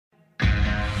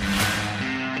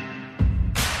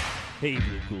Hey,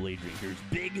 Blue Kool-Aid drinkers,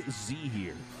 Big Z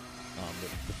here.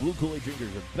 The Blue Kool-Aid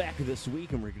drinkers are back this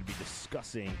week, and we're going to be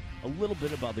discussing a little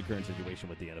bit about the current situation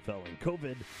with the NFL and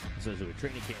COVID, especially with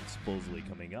training camp supposedly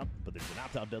coming up, but there's an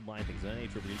opt-out deadline, things of that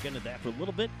nature. We're going to get into that for a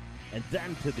little bit, and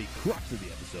then to the crux of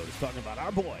the episode is talking about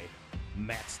our boy,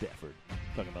 Matt Stafford.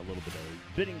 Talking about a little bit of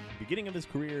the beginning of his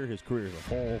career as a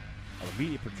whole, how the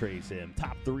media portrays him,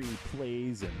 top 3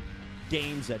 plays and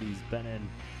games that he's been in.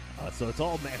 So it's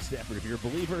all Matt Stafford. If you're a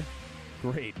believer,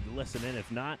 great, listen in.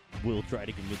 If not, we'll try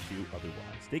to convince you otherwise.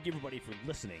 Thank you, everybody, for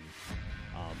listening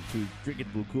to Drinking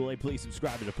Blue Kool-Aid. Please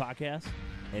subscribe to the podcast.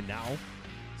 And now,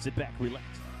 sit back, relax.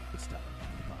 It's time for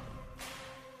the pod.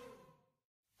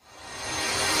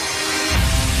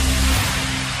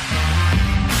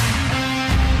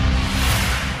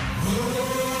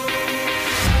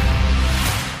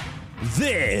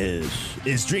 This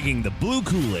is Drinking the Blue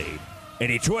Kool-Aid, a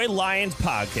Detroit Lions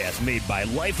podcast made by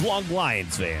lifelong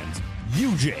Lions fans.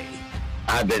 UJ.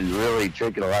 I've been really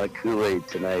drinking a lot of Kool-Aid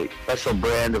tonight. Special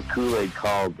brand of Kool-Aid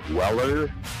called Weller.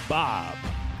 Bob.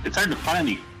 It's hard to find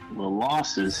the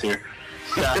losses here.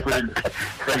 Stafford,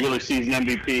 regular season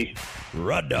MVP.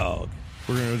 Rud Dog.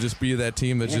 We're going to just be that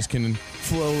team that just can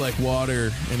flow like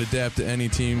water and adapt to any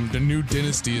team. The new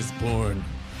dynasty is born.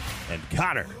 And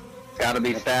Connor. Got to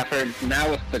be Stafford.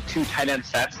 Now with the 2 tight end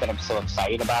sets that I'm so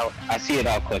excited about, I see it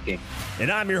all clicking.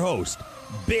 And I'm your host,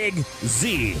 Big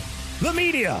Z. The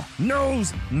media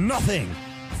knows nothing.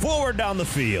 Forward down the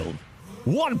field.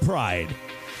 One pride.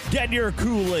 Get your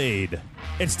Kool-Aid.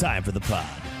 It's time for the pod.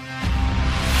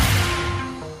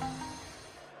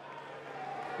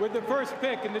 With the first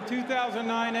pick in the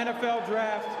 2009 NFL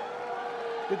Draft,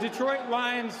 the Detroit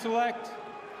Lions select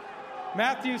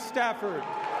Matthew Stafford,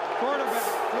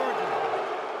 quarterback, Georgia.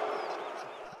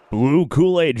 Blue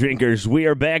Kool-Aid drinkers, we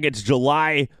are back. It's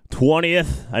July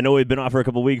 20th. I know we've been off for a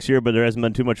couple weeks here, but there hasn't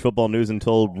been too much football news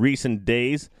until recent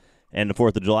days and the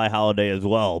 4th of July holiday as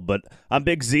well. But I'm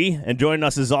Big Z, and joining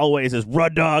us as always is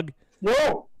Rud Dog.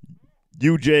 Whoa.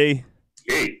 UJ.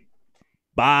 Hey.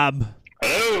 Bob.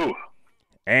 Hello.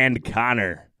 And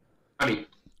Connor. Howdy.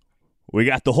 We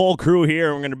got the whole crew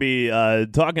here. We're going to be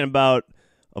talking about,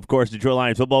 of course, Detroit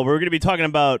Lions football. We're going to be talking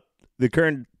about the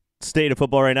current state of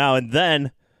football right now, and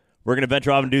then we're going to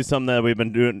venture off and do something that we've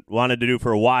been wanted to do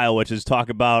for a while, which is talk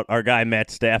about our guy Matt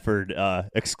Stafford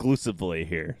exclusively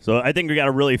here. So I think we got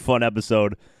a really fun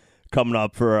episode coming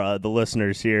up for the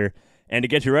listeners here. And to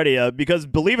get you ready, because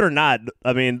believe it or not,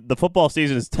 I mean, the football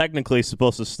season is technically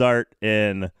supposed to start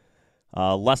in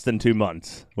less than 2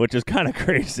 months, which is kind of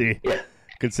crazy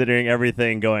considering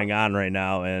everything going on right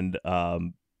now. And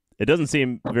it doesn't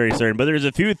seem very certain. But there's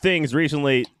a few things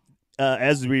recently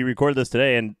as we record this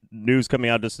today, and news coming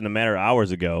out just in a matter of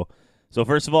hours ago. So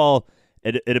first of all,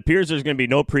 it appears there's going to be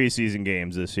no preseason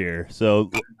games this year.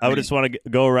 So I would just want to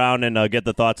go around and get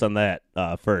the thoughts on that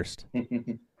first.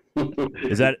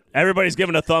 Is that everybody's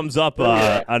giving a thumbs up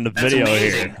on the video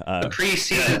here? The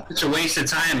preseason is a waste of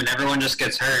time, and everyone just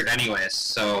gets hurt anyways.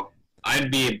 So I'd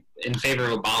be in favor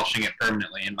of abolishing it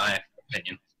permanently, in my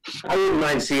opinion. I wouldn't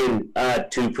mind seeing 2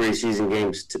 preseason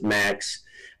games to max.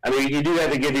 I mean, you do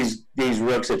have to give these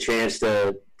rooks a chance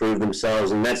to prove themselves,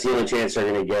 and that's the only chance they're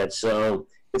going to get. So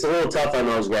it's a little tough on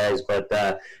those guys. But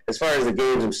as far as the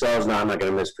games themselves, no, I'm not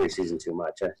going to miss preseason too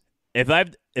much. If I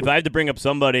have to bring up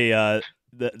somebody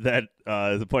that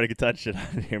is a point of contention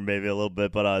on here maybe a little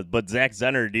bit, but Zach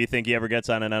Zenner, do you think he ever gets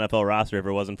on an NFL roster if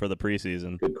it wasn't for the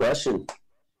preseason? Good question.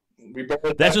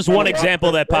 That's just one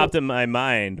example that popped in my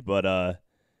mind, but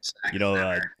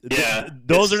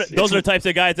those are the types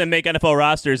of guys that make NFL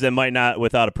rosters that might not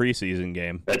without a preseason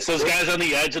game. It's those guys on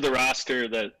the edge of the roster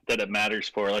that it matters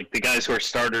for. Like the guys who are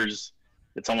starters,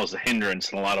 it's almost a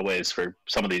hindrance in a lot of ways for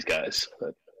some of these guys.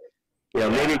 But,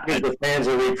 maybe give the fans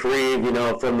a reprieve,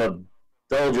 from the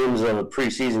doldrums of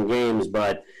preseason games,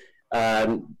 but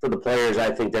for the players,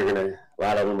 I think a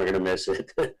lot of them are going to miss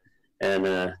it. And,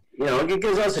 it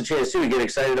gives us a chance, too, to get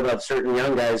excited about certain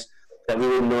young guys that we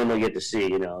wouldn't normally get to see,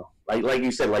 Like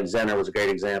you said, like Zenner was a great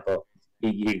example.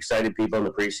 He excited people in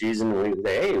the preseason, and we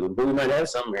say, hey, we might have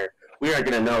something here. We aren't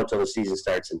going to know until the season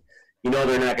starts. And,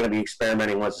 they're not going to be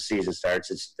experimenting once the season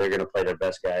starts. They're going to play their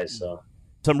best guys. So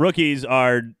some rookies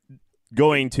are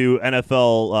going to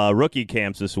NFL rookie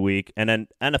camps this week, and then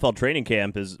NFL training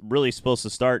camp is really supposed to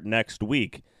start next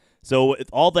week. So with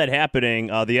all that happening,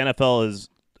 the NFL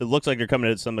it looks like they're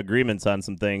coming to some agreements on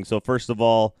some things. So first of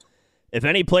all, if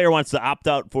any player wants to opt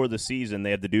out for the season,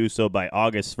 they have to do so by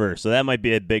August 1st. So that might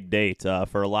be a big date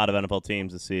for a lot of NFL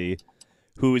teams to see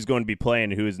who is going to be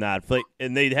playing and who is not.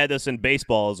 And they had this in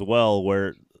baseball as well,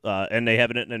 where and they have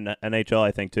it in NHL,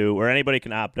 I think, too, where anybody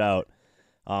can opt out.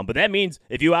 But that means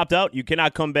if you opt out, you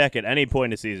cannot come back at any point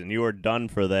in the season. You are done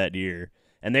for that year.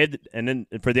 And then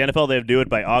for the NFL, they have to do it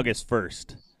by August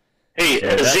 1st. Hey,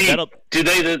 So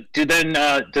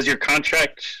does your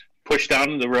contract push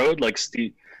down the road? Like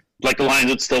the Lions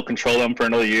would still control them for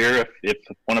another year if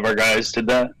one of our guys did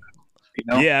that? You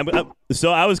know? Yeah,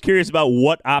 so I was curious about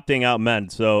what opting out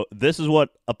meant. So this is what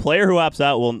a player who opts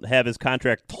out will have his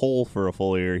contract toll for a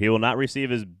full year. He will not receive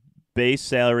his base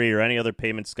salary or any other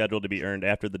payment scheduled to be earned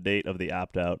after the date of the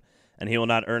opt-out, and he will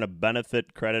not earn a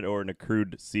benefit, credit, or an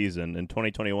accrued season. In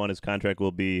 2021, his contract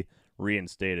will be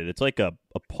reinstated. It's like a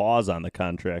pause on the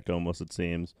contract almost, it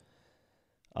seems.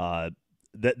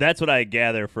 That's what I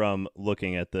gather from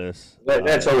looking at this.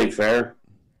 That's only fair.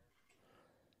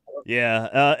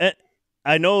 Yeah,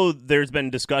 I know there's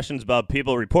been discussions about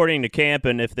people reporting to camp,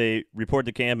 and if they report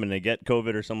to camp and they get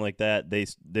COVID or something like that,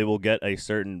 they will get a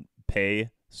certain pay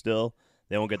still.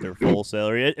 They won't get their full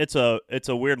salary. It's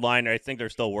a weird line. I think they're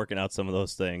still working out some of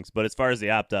those things. But as far as the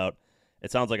opt-out,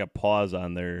 it sounds like a pause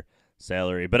on their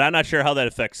salary. But I'm not sure how that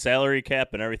affects salary cap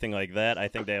and everything like that. I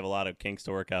think they have a lot of kinks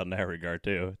to work out in that regard,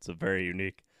 too. It's a very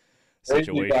unique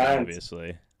situation,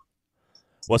 obviously.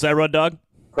 What's that, Rud Dog?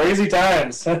 Crazy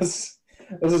times.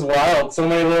 This is wild. So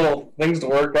many little things to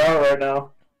work out right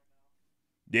now.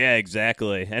 Yeah,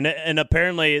 exactly. And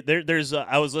apparently there's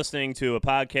I was listening to a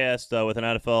podcast with an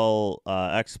NFL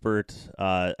expert.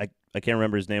 I can't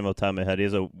remember his name off the top of my head.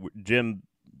 He's a Jim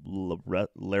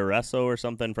Laresso or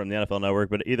something from the NFL Network.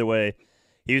 But either way,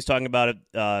 he was talking about it.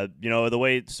 The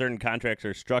way certain contracts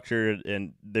are structured,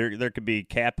 and there could be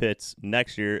cap hits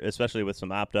next year, especially with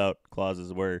some opt-out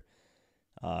clauses where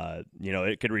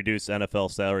it could reduce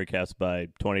NFL salary caps by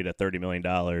 $20 to $30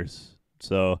 million.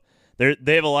 So they're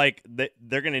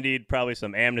going to need probably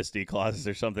some amnesty clauses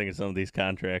or something in some of these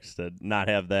contracts to not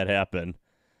have that happen.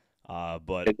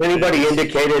 But has anybody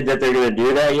indicated that they're going to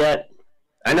do that yet?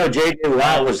 I know J.J.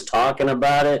 Watt was talking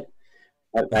about it.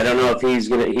 I don't know if he's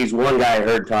going to. He's one guy I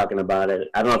heard talking about it.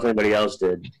 I don't know if anybody else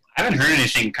did. I haven't heard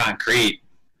anything concrete,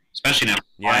 especially now.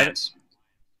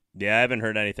 Yeah, I haven't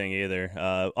heard anything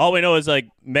either. All we know is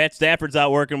Matt Stafford's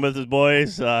out working with his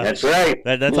boys. That's right.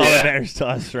 That's all that matters to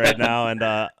us right now. And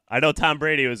I know Tom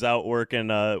Brady was out working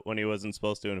when he wasn't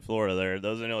supposed to in Florida.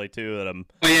 Those are the only two that I'm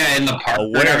in the park.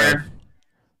 aware of.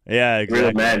 Yeah, exactly.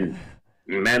 Real men,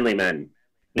 manly men.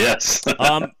 Yes.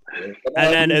 And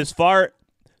then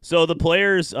so the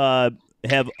players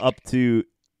have up to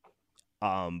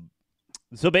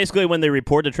so basically when they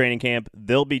report to training camp,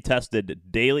 they'll be tested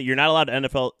daily. You're not allowed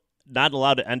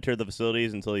to enter the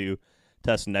facilities until you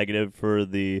test negative for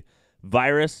the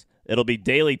virus. It'll be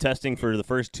daily testing for the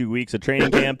first 2 weeks of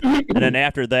training camp. And then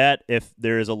after that, if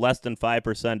there is a less than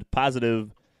 5%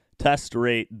 positive test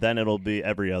rate, then it'll be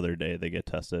every other day they get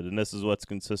tested. And this is what's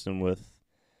consistent with,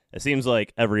 it seems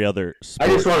like, every other sport.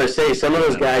 I just want to say some of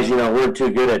those guys, weren't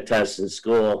too good at tests in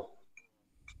school.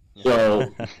 So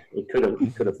it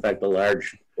could affect a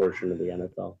large portion of the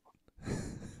NFL.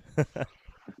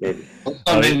 Maybe.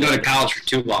 I didn't go to college for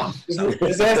too long.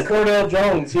 Just ask Cordell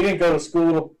Jones. He didn't go to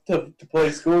school to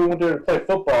play school. He went there to play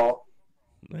football.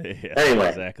 Yeah, anyway,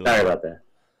 exactly. Sorry about that.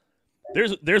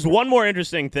 There's one more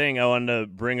interesting thing I wanted to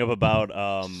bring up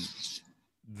about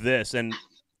this and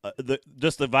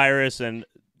just the virus and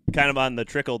kind of on the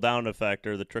trickle down effect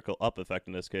or the trickle up effect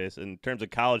in this case in terms of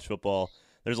college football.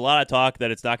 There's a lot of talk that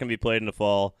it's not going to be played in the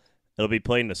fall. It'll be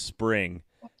played in the spring.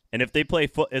 And if they play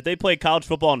college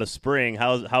football in the spring,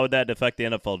 how would that affect the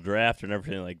NFL draft and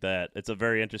everything like that? It's a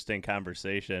very interesting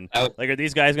conversation. Are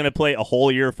these guys going to play a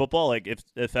whole year of football? Like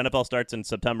if NFL starts in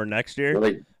September next year, are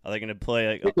they going to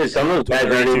play some of those guys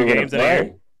aren't even going to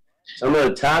play? Some of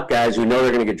the top guys who know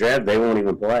they're going to get drafted, they won't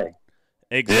even play.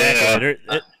 Exactly.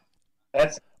 Yeah.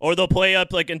 Or they'll play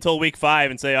up until week 5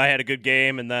 and say I had a good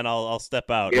game and then I'll step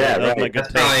out. Yeah, right.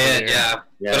 That's probably it. Yeah.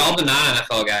 But all the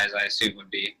non-NFL guys, I assume, would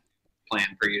be playing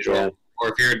per usual. Yeah. Or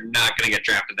if you're not going to get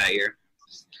drafted that year.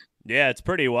 Yeah, it's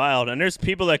pretty wild. And there's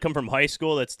people that come from high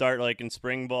school that start in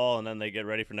spring ball and then they get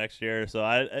ready for next year.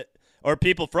 So or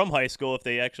people from high school, if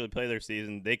they actually play their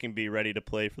season, they can be ready to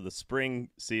play for the spring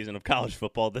season of college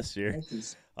football this year.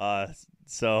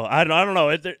 So I don't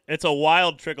know. It's a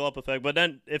wild trickle up effect. But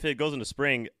then if it goes into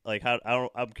spring,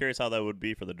 I'm curious how that would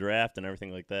be for the draft and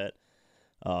everything like that.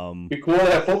 Be cool to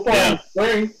have football in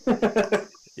spring.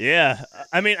 Yeah,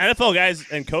 I mean NFL guys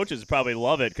and coaches probably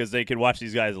love it because they could watch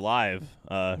these guys live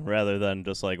rather than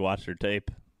just watch their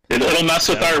tape. It'll mess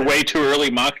with our way too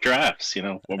early mock drafts,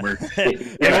 when we're.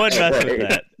 It would mess with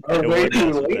that. Our way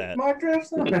too late mock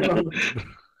drafts.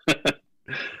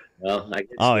 Well, I guess.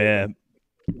 Oh yeah.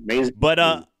 Amazing.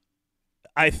 But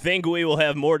I think we will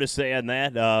have more to say on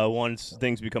that once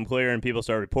things become clear and people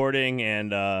start reporting.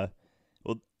 And well,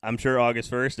 I'm sure August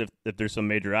 1st, if there's some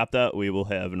major opt-out, we will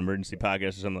have an emergency podcast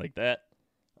or something like that.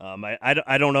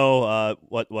 I don't know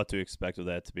what to expect with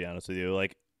that, to be honest with you.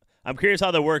 Like, I'm curious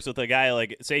how that works with a guy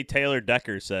like, say, Taylor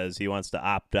Decker says he wants to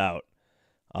opt out,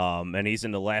 and he's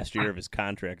in the last year of his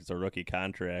contract. It's a rookie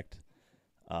contract.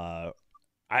 I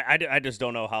just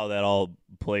don't know how that all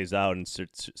plays out in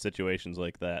situations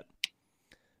like that.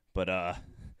 But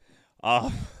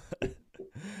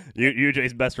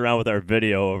UJ's messed around with our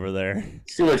video over there.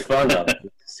 It's too much fun, though.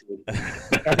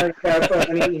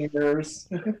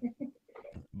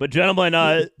 But,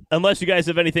 gentlemen, unless you guys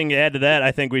have anything to add to that,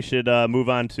 I think we should move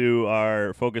on to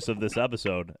our focus of this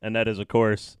episode, and that is, of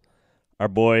course, our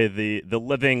boy, the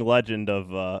living legend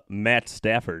of Matt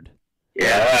Stafford.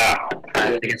 Yeah.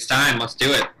 I think it's time. Let's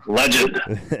do it.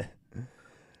 Legend.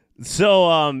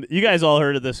 So, you guys all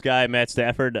heard of this guy, Matt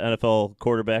Stafford, NFL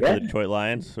quarterback for the Detroit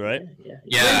Lions, right?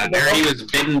 Yeah, I heard he was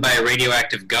bitten by a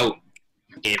radioactive goat.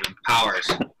 Gave him powers.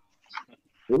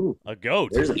 Ooh, A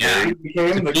goat. there's a Yeah. theory.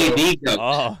 Became the PD goat.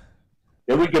 Oh,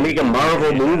 Then we can make a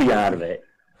Marvel movie out of it.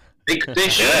 They should.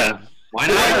 Yeah. Why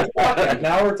not?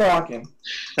 Now we're talking.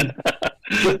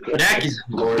 Jackie's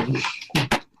on board.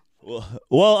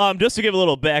 well, just to give a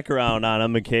little background on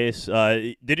him in case,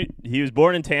 he was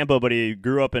born in Tampa, but he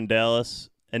grew up in Dallas.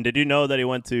 And did you know that he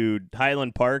went to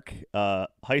Highland Park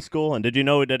High School? And did you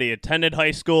know that he attended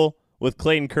high school with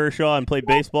Clayton Kershaw and played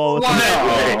baseball with him?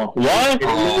 Oh, what?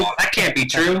 Oh, that can't be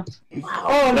true.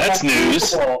 Oh, That's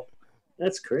news.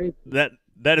 That's crazy.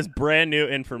 That is brand new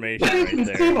information right there.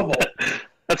 Inconceivable.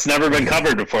 That's never been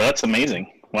covered before. That's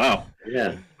amazing. Wow.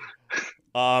 Yeah.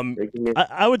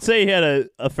 I would say he had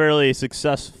a fairly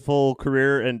successful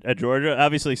career at Georgia.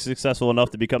 Obviously successful enough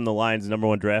to become the Lions'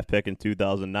 #1 draft pick in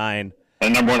 2009. The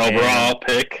number 1 overall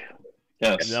pick.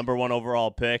 Yes. Number 1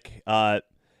 overall pick.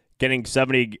 Getting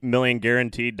 $70 million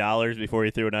guaranteed dollars before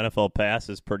he threw an NFL pass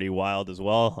is pretty wild as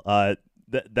well.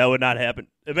 That would not happen.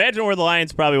 Imagine where the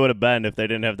Lions probably would have been if they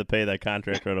didn't have to pay that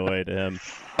contract right away to him.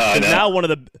 Now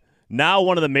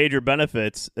one of the major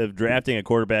benefits of drafting a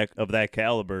quarterback of that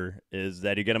caliber is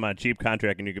that you get him on a cheap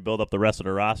contract and you can build up the rest of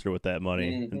the roster with that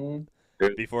money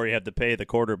before you have to pay the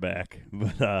quarterback.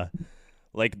 But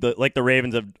like the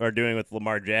Ravens are doing with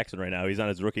Lamar Jackson right now, he's on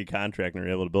his rookie contract and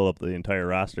they're able to build up the entire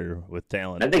roster with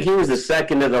talent. I think he was the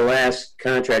second to the last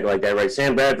contract like that, right?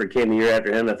 Sam Bradford came the year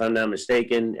after him, if I'm not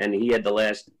mistaken, and he had the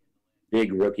last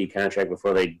big rookie contract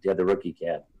before they had the rookie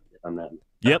cap, if I'm not.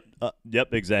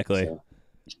 Yep, exactly. So.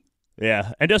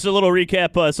 Yeah, and just a little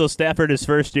recap. So Stafford, his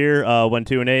first year, went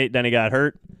 2-8. Then he got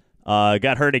hurt.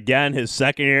 Got hurt again his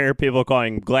second year. People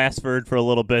calling him Glassford for a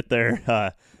little bit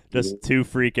there. Just 2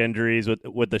 freak injuries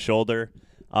with the shoulder.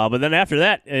 But then after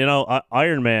that,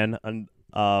 Iron Man.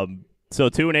 So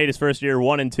 2-8 his first year,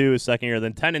 1-2 his second year,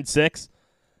 then 10-6.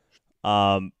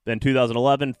 Then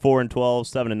 2011, 4-12,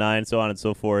 7-9, so on and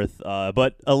so forth.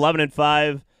 But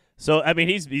 11-5. So I mean,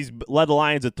 he's led the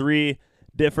Lions to 3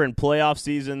 different playoff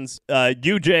seasons.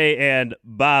 UJ and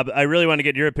Bob, I really want to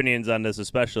get your opinions on this,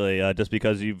 especially just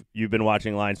because you've been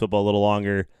watching Lions football a little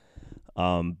longer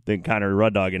than Connor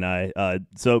Rudd Dog and I.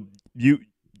 So you,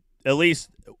 at least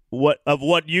what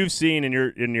you've seen in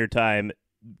your time,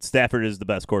 Stafford is the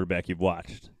best quarterback you've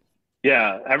watched.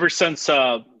 Yeah, ever since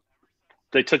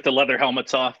they took the leather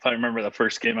helmets off, I remember the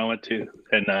first game I went to.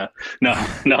 And I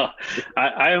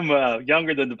am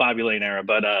younger than the Bobby Lane era,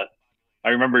 but I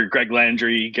remember Greg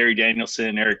Landry, Gary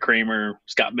Danielson, Eric Kramer,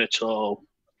 Scott Mitchell,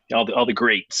 all the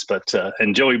greats, but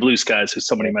and Joey Blue Skies, who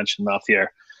somebody mentioned off the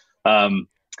air.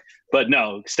 But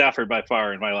no, Stafford by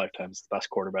far in my lifetime is the best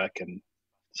quarterback, and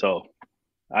so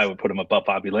I would put him above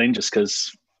Bobby Lane just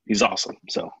because he's awesome.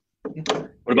 So, what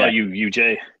about you,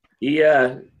 Jay?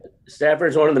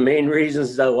 Stafford's one of the main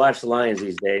reasons I watch the Lions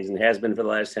these days, and has been for the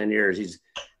last 10 years. He's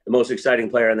the most exciting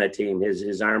player on that team.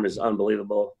 His arm is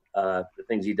unbelievable. The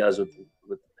things he does with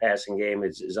the passing game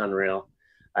is unreal.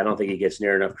 I don't think he gets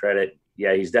near enough credit.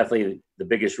 Yeah, he's definitely the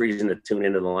biggest reason to tune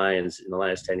into the Lions in the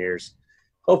last 10 years.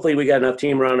 Hopefully we got enough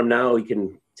team around him now. We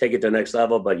can take it to the next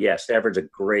level. But, yeah, Stafford's a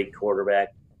great quarterback,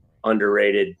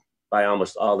 underrated by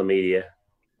almost all the media.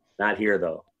 Not here,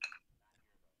 though.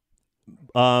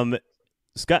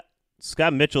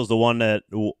 Scott Mitchell's the one that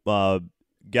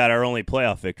got our only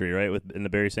playoff victory, right, in the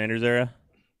Barry Sanders era?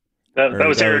 That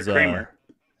was Eric Kramer.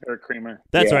 Eric Kramer.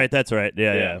 That's right.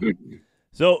 Yeah.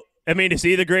 So, I mean, is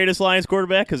he the greatest Lions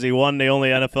quarterback because he won the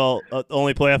only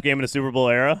only playoff game in the Super Bowl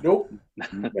era? Nope.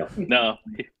 No.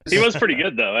 He was pretty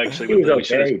good, though, actually. He was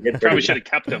okay. Probably should have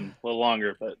kept him a little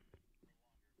longer, but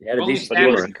he had a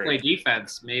decent play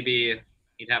defense. Maybe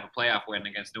he'd have a playoff win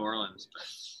against New Orleans.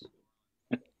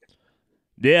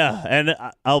 Yeah, and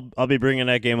I'll be bringing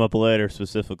that game up later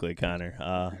specifically, Connor.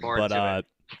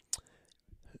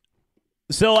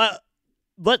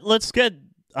 Let's get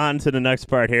on to the next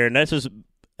part here, and that's just,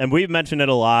 and we've mentioned it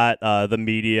a lot, the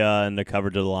media and the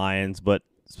coverage of the Lions, but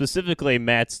specifically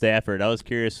Matt Stafford. I was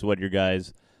curious what your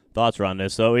guys' thoughts were on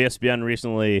this. So ESPN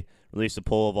recently released a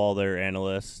poll of all their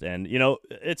analysts, and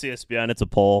it's ESPN, it's a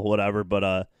poll, whatever,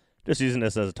 but just using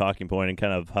this as a talking point and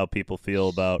kind of how people feel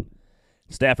about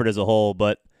Stafford as a whole.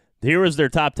 But here was their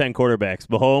top 10 quarterbacks: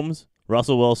 Mahomes,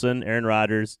 Russell Wilson, Aaron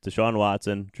Rodgers, Deshaun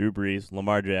Watson, Drew Brees,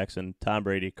 Lamar Jackson, Tom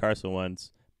Brady, Carson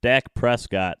Wentz, Dak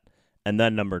Prescott, and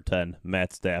then number 10,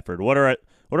 Matt Stafford. What are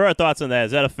our thoughts on that?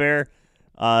 Is that a fair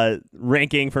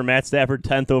ranking for Matt Stafford,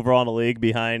 10th overall in the league,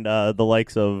 behind the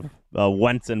likes of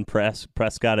Wentz and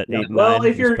Prescott at 8 and 9? Well,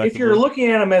 if you're looking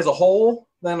at him as a whole,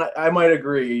 then I might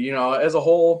agree. As a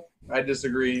whole, I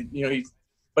disagree.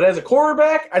 But as a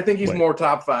quarterback, I think he's more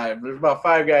top 5. There's about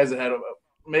 5 guys ahead of him,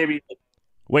 maybe.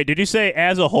 Wait, did you say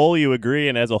as a whole you agree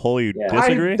and as a whole you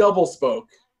disagree? I double spoke.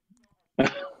 So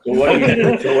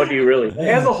what do you really think?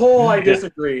 As a whole, I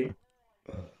disagree.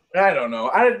 I don't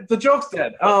know. The joke's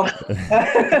dead. No,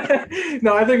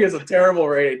 I think it's a terrible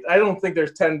rate. I don't think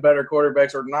there's 10 better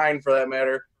quarterbacks, or 9 for that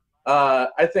matter.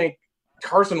 I think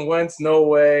Carson Wentz, no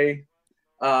way.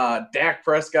 Dak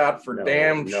Prescott, for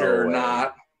damn sure way.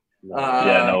 Not.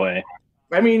 No way.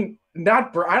 I mean, I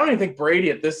don't even think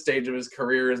Brady at this stage of his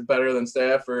career is better than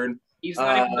Stafford. He's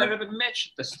not even better than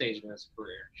Mitch at this stage of his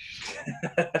career.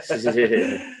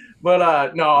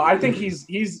 But no, I think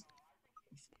he's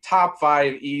top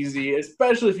 5 easy,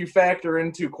 especially if you factor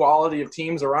into quality of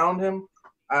teams around him.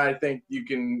 I think you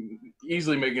can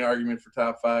easily make an argument for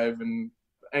top 5, and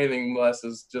anything less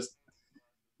is just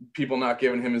people not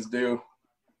giving him his due.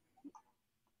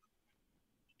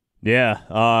 Yeah.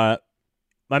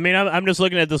 I mean, I'm just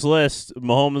looking at this list.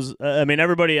 Mahomes, I mean,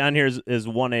 everybody on here has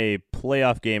won a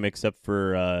playoff game except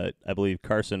for, I believe,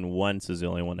 Carson Wentz is the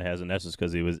only one that hasn't. That's just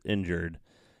because he was injured.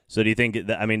 So do you think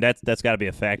that's got to be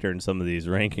a factor in some of these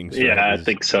rankings? Yeah, right? I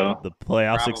think so. The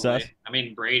playoff success? I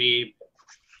mean, Brady,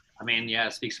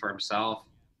 it speaks for himself.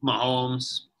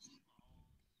 Mahomes,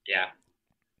 yeah.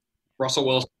 Russell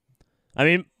Wilson. I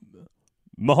mean,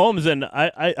 Mahomes and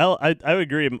I would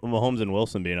agree Mahomes and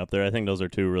Wilson being up there. I think those are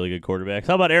 2 really good quarterbacks.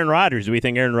 How about Aaron Rodgers? Do we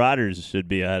think Aaron Rodgers should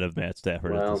be ahead of Matt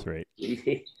Stafford at this rate? He's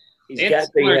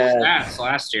got the stats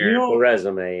last year. The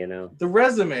resume, The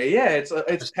resume, yeah, it's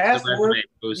past work.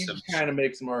 You can kind of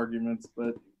make some arguments,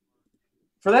 but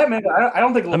for that matter, I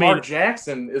don't think Lamar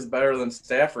Jackson is better than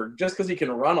Stafford just because he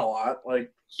can run a lot.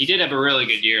 Like, he did have a really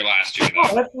good year last year, though.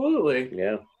 Oh, absolutely.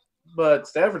 Yeah. But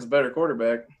Stafford's a better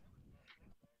quarterback.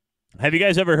 Have you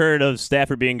guys ever heard of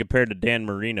Stafford being compared to Dan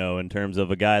Marino in terms of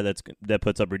a guy that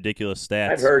puts up ridiculous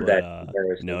stats? I've heard that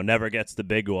comparison. Never gets the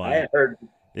big one. I heard.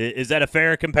 Is that a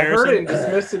fair comparison? I heard it and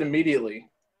dismissed it immediately.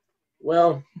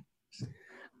 Well,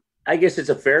 I guess it's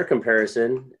a fair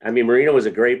comparison. I mean, Marino was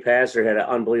a great passer, had an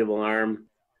unbelievable arm,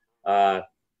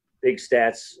 big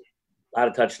stats, a lot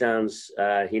of touchdowns.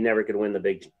 He never could win the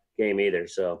big game either.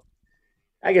 So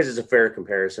I guess it's a fair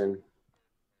comparison.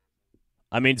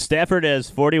 I mean, Stafford has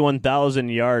 41,000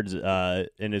 yards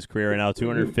in his career, and now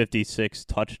 256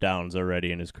 touchdowns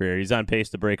already in his career. He's on pace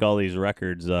to break all these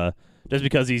records just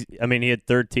because he had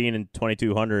 13 and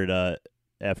 2,200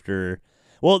 after.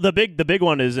 Well, the big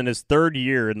one is in his 3rd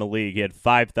year in the league. He had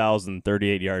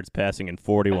 5,038 yards passing and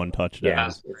 41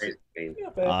 touchdowns.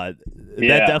 That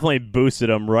definitely boosted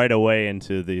him right away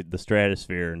into the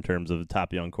stratosphere in terms of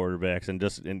top young quarterbacks, and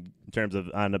just in terms of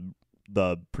on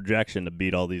the projection to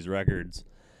beat all these records,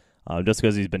 just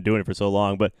because he's been doing it for so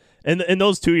long. But in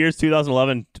those 2 years,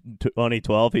 2011,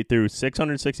 2012, he threw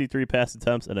 663 pass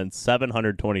attempts and then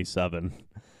 727.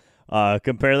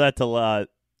 Compare that to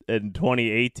in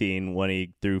 2018 when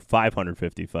he threw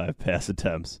 555 pass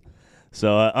attempts.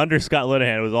 So under Scott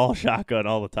Linehan, it was all shotgun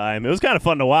all the time. It was kind of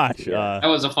fun to watch. That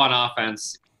was a fun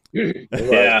offense.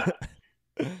 Yeah.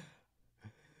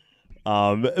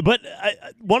 But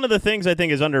one of the things I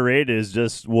think is underrated is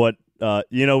just what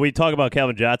we talk about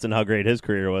Calvin Johnson, how great his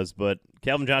career was, but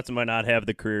Calvin Johnson might not have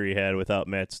the career he had without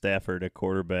Matt Stafford at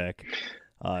quarterback.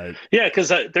 Yeah, because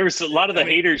there was a lot of the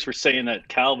haters were saying that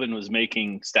Calvin was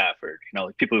making Stafford,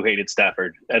 like people who hated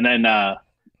Stafford. And then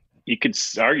you could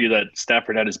argue that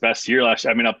Stafford had his best year last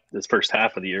year. I mean, up this first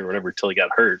half of the year, whatever, until he got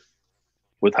hurt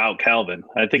without Calvin.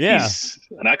 I think he's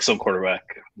an excellent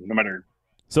quarterback, no matter.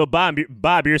 So, Bob,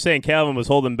 you're saying Calvin was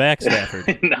holding back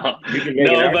Stafford? No, you can make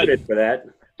an argument for that.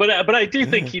 But I do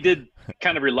think he did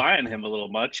kind of rely on him a little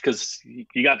much because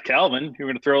you got Calvin. You're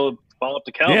going to throw the ball up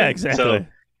to Calvin. Yeah, exactly. So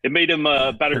it made him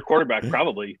a better quarterback,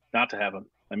 probably, not to have him.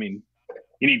 I mean,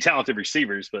 you need talented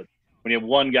receivers, but when you have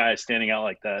one guy standing out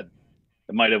like that,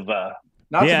 it might have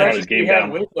Not Yeah, to his mention game he had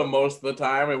down. with them most of the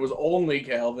time. It was only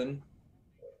Calvin.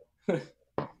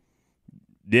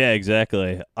 Yeah,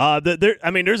 exactly.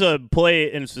 There's a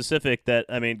play in specific that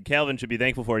Calvin should be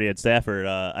thankful for. He had Stafford.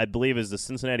 I believe is the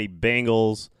Cincinnati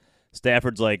Bengals.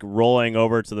 Stafford's like rolling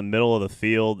over to the middle of the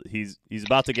field. He's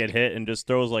about to get hit and just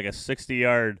throws like a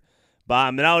 60-yard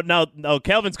bomb. Now,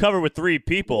 Calvin's covered with 3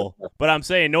 people, but I'm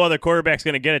saying no other quarterback's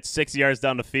going to get it 60 yards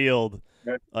down the field,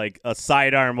 like a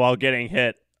sidearm while getting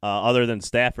hit, other than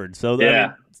Stafford. So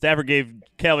Stafford gave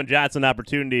Calvin Johnson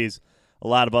opportunities a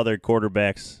lot of other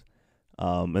quarterbacks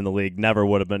in the league never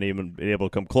would have been even able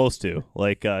to come close to.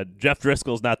 Like Jeff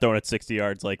Driscoll's not throwing it 60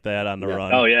 yards like that on the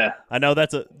run. Oh yeah, I know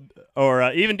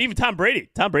even Tom Brady.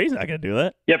 Tom Brady's not going to do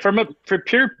that. yeah. For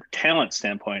pure talent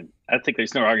standpoint, I think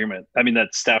there's no argument. I mean,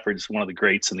 that Stafford's one of the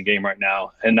greats in the game right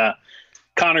now. And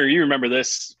Connor, you remember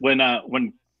this when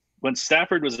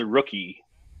Stafford was a rookie.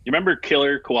 You remember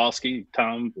Killer Kowalski,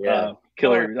 Tom? Yeah.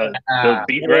 Killer, the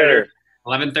beat writer.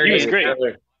 11:30. He was great.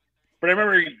 But I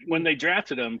remember when they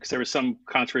drafted him, because there was some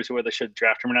controversy whether they should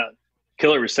draft him or not.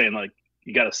 Killer was saying, like,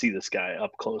 you got to see this guy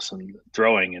up close and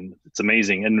throwing, and it's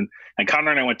amazing. And Connor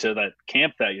and I went to that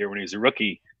camp that year when he was a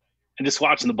rookie, and just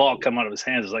watching the ball come out of his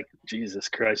hands is like, Jesus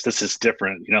Christ, this is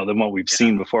different, than what we've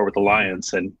seen before with the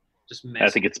Lions. And I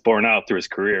think it's borne out through his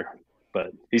career.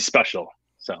 But he's special.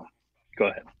 So go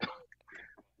ahead.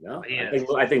 No,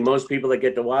 I think most people that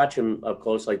get to watch him up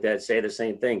close like that say the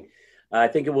same thing. I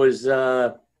think it was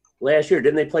last year.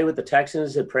 Didn't they play with the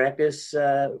Texans at practice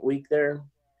week there?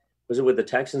 Was it with the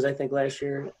Texans, I think, last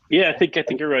year? Yeah, I think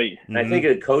you're right. And I think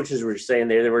the coaches were saying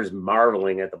they were just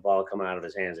marveling at the ball coming out of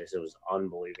his hands. They said it was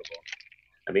unbelievable.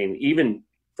 I mean, even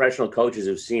professional coaches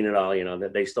who've seen it all,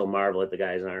 that they still marvel at the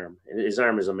guy's arm. His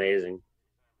arm is amazing.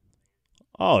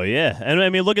 Oh, yeah.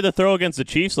 And, look at the throw against the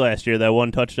Chiefs last year, that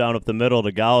one touchdown up the middle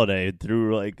to Galladay.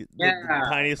 Threw, like, the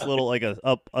tiniest little, like,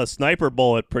 a sniper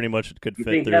bullet pretty much could fit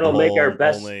think through that'll the make hole our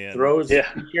best only, throws this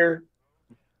year?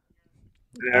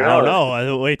 I don't know.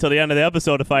 I'll wait till the end of the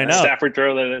episode to find out. Stafford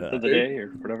throw of the day or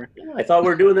whatever. Yeah, I thought we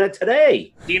were doing that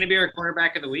today. Is he going to be our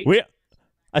quarterback of the week?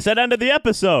 I said end of the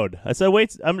episode. I said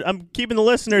wait. I'm keeping the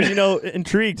listeners,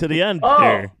 intrigued to the end. Oh,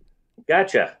 here.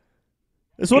 Gotcha.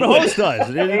 That's what a host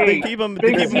does. They keep them.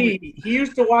 He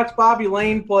used to watch Bobby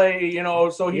Lane play,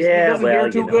 so he doesn't hear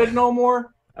too good no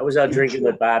more. I was out drinking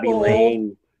with Bobby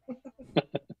Lane.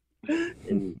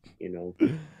 And,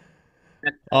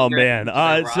 Oh, man.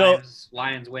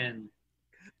 Lions win.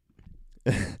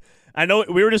 I know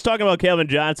we were just talking about Calvin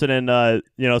Johnson and,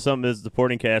 some of his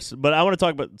supporting cast, but I want to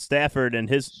talk about Stafford and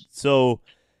his. So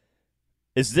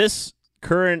is this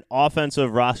current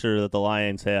offensive roster that the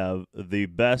Lions have the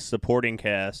best supporting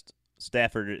cast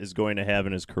Stafford is going to have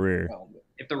in his career?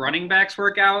 If the running backs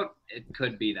work out, it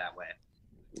could be that way.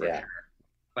 Yeah. Sure.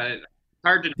 But it's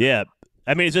hard to. Yeah.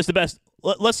 Is this the best?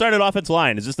 Let's start at offensive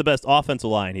line. Is this the best offensive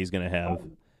line he's going to have?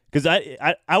 Because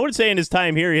I would say in his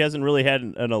time here, he hasn't really had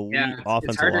an elite offensive line.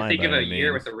 It's hard to think of a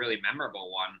year with a really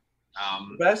memorable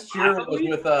one. Best year was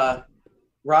with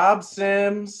Rob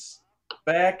Sims,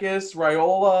 Backus,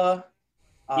 Raiola.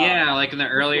 Like in the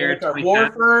earlier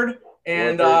Warford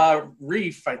and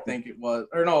Reef, I think it was.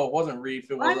 Or no, it wasn't Reef.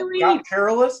 It was Scott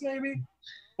Carolus, maybe.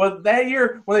 But that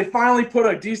year, when they finally put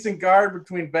a decent guard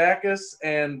between Backus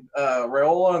and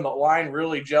Raiola, and the line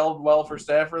really gelled well for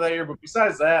Stafford that year. But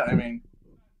besides that,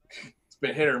 it's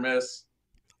been hit or miss.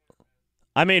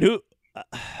 Who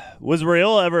was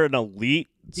Raiola ever an elite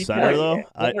center though?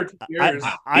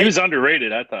 He was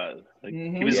underrated. I thought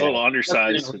he was a little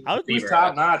undersized. He was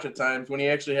top notch at times when he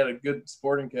actually had a good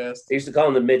sporting cast. They used to call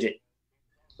him the midget,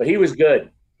 but he was good.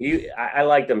 I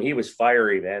liked him. He was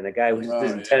fiery, man. The guy was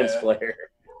an intense player.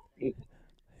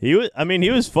 He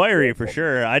was fiery for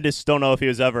sure. I just don't know if he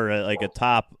was ever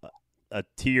a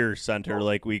tier center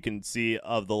like we can see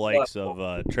of the likes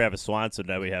of Travis Swanson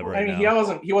that we have right now.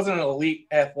 He wasn't an elite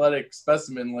athletic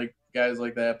specimen like guys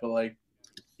like that, but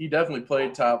he definitely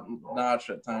played top notch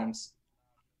at times.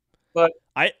 But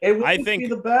I think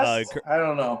the best. I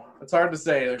don't know. It's hard to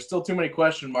say. There's still too many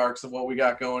question marks of what we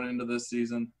got going into this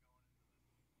season.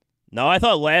 No, I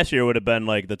thought last year would have been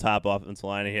the top offensive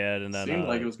line he had, and then seemed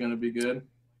like it was going to be good.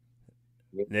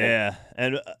 Yeah,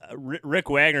 and Rick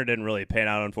Wagner didn't really pan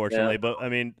out, unfortunately.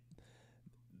 Yeah.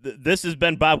 But this has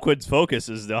been Bob Quinn's focus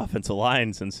is the offensive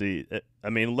line since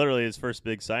literally his first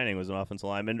big signing was an offensive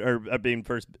lineman, or being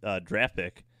first draft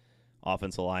pick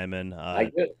offensive lineman.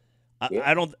 I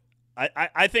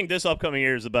think this upcoming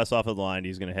year is the best offensive line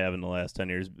he's going to have in the last 10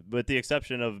 years, with the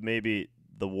exception of maybe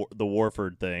the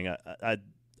Warford thing.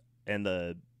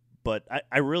 but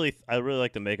I really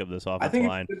like the makeup of this offensive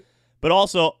line. But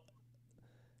also,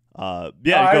 go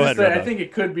ahead. I think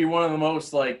it could be one of the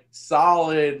most like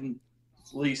solidly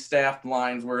staffed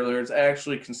lines where there's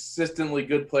actually consistently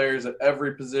good players at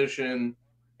every position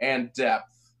and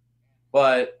depth.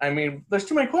 But I mean, there's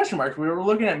too many question marks. We were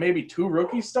looking at maybe 2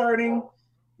 rookies starting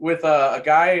with a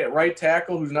guy at right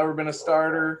tackle who's never been a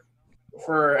starter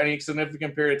for any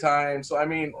significant period of time. So I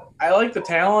mean, I like the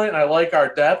talent and I like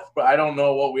our depth, but I don't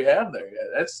know what we have there yet.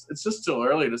 It's just too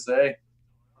early to say.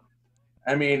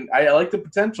 I mean, I like the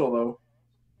potential though.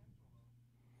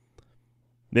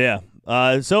 Yeah.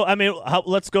 So I mean,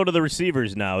 let's go to the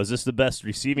receivers now. Is this the best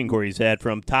receiving core he's had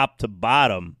from top to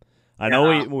bottom? I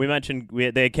know we mentioned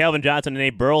they had Calvin Johnson and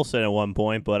Nate Burleson at one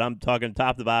point, but I'm talking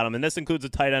top to bottom, and this includes the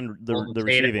tight end, the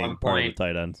receiving part of the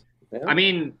tight ends. Yeah. I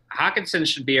mean, Hawkinson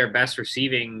should be our best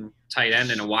receiving tight end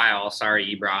in a while.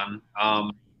 Sorry, Ebron.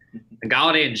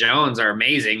 Galladay and Jones are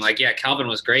amazing. Like, yeah, Calvin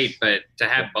was great, but to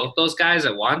have both those guys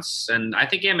at once, and I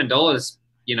think Amendola is,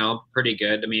 pretty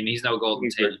good. I mean, he's no Golden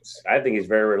Tate. I think he's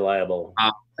very reliable.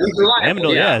 He's reliable,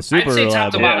 Amendola, super I'd say reliable.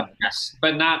 top to bottom, yes,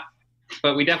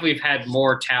 but we definitely have had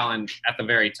more talent at the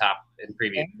very top in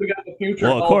previous. And we got the future.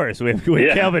 Well, of course, we have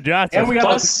Calvin Johnson. And we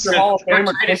got the Hall of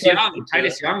Famer.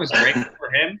 Titus Young was great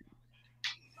for him.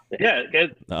 Yeah.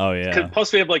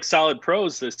 Plus, we have like solid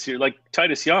pros this year. Like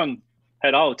Titus Young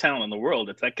had all the talent in the world.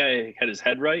 If that guy had his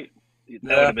head right, that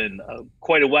would have been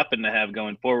quite a weapon to have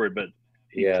going forward. But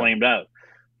he flamed out.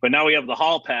 But now we have the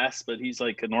Hall pass, but he's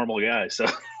like a normal guy. So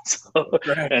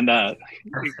and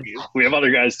we have other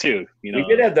guys too. We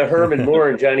did have the Herman Moore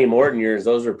and Johnny Morton years.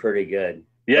 Those were pretty good.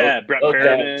 Yeah, Brett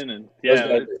Perriman those guys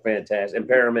were fantastic. And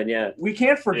Perriman, yeah. We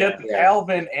can't forget the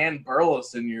Calvin and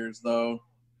Burleson years, though.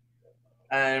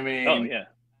 I mean,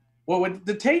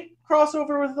 did Tate cross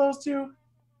over with those two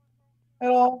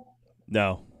at all?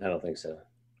 No, I don't think so.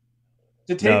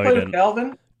 Did Tate play with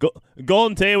Calvin?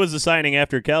 Golden Tate was the signing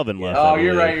after Calvin left. Oh,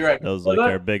 you're right. That was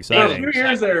our big signing. A few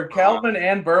years there, Calvin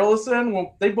and Burleson.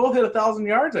 Well, they both hit 1,000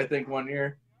 yards, I think, one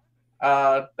year.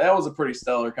 That was a pretty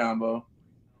stellar combo.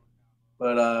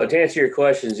 But to answer your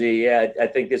question, Z, I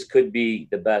think this could be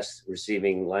the best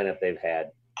receiving lineup they've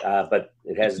had, but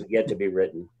it hasn't yet to be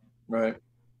written. Right.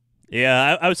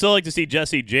 Yeah, I would still like to see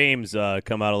Jesse James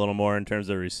come out a little more in terms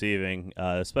of receiving,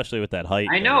 especially with that height.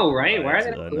 I know, right? Why are they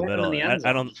in the middle? In the end zone?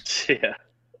 I don't.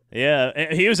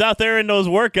 Yeah, he was out there in those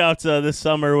workouts this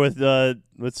summer with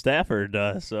Stafford.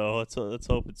 So let's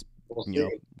hope it's going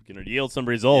to yield some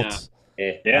results.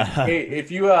 Yeah. Hey,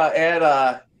 if you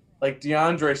add like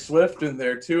DeAndre Swift in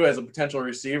there too as a potential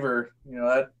receiver,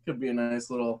 that could be a nice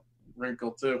little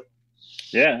wrinkle too.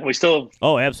 Yeah, we still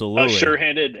absolutely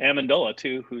sure-handed Amendola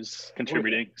too, who's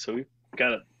contributing. So we've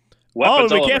got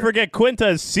weapons. We can't forget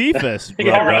Quintez Cephas,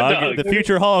 the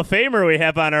future Hall of Famer we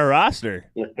have on our roster.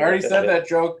 I already said that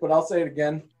joke, but I'll say it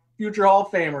again: future Hall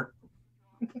of Famer.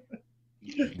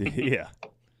 Yeah.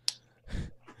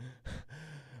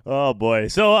 Oh boy.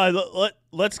 So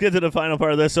let's get to the final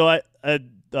part of this. So I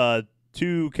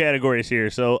 2 categories here.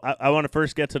 So I want to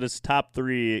first get to this top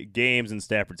 3 games in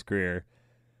Stafford's career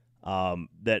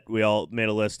that we all made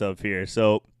a list of here.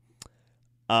 So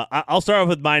I'll start off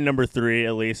with my number 3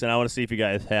 at least, and I want to see if you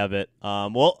guys have it.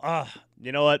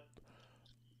 You know what?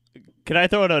 Can I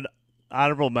throw in an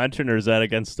honorable mention, or is that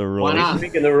against the rules? Why not?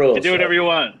 Speaking the rules. You do whatever you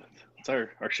want. It's our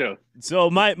show. So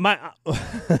my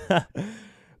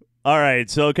all right,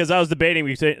 so because I was debating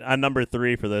on number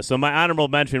 3 for this. So my honorable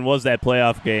mention was that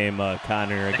playoff game,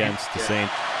 Connor, against the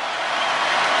Saints.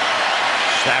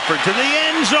 Stafford to the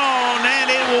end zone, and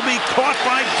it will be caught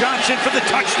by Johnson for the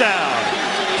touchdown.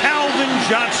 Calvin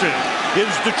Johnson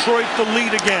gives Detroit the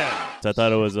lead again. So I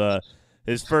thought it was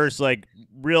his first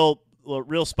real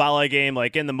spotlight game,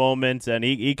 in the moment, and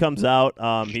he comes out.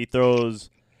 He throws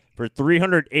for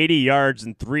 380 yards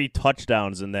and 3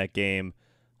 touchdowns in that game.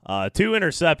 2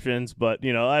 interceptions, but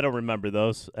I don't remember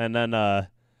those. And then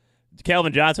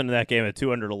Calvin Johnson in that game had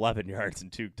 211 yards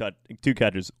and 2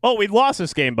 catches. Oh, we lost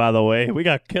this game, by the way. We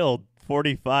got killed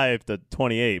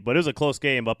 45-28, but it was a close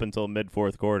game up until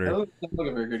mid-4th quarter. That looked like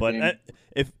a very good game.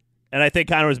 And I think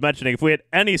Connor was mentioning, if we had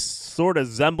any sort of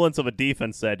semblance of a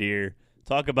defense that year,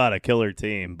 talk about a killer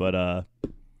team. But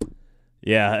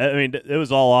yeah, I mean, it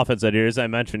was all offense that year. As I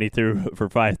mentioned, he threw for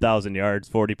 5,000 yards,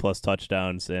 40-plus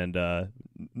touchdowns, and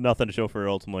nothing to show for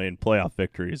ultimately in playoff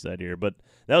victories that year. But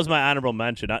that was my honorable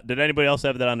mention. Did anybody else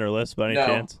have that on their list by any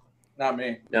chance? Not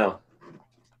me. No.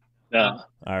 All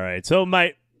right. So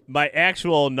my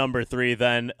actual number 3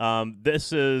 then,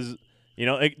 this is,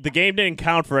 the game didn't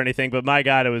count for anything, but my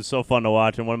God, it was so fun to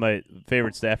watch, and one of my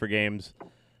favorite Stafford games.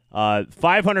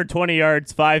 520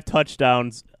 yards, 5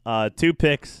 touchdowns 2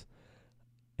 picks,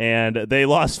 and they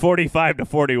lost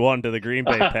 45-41 to the Green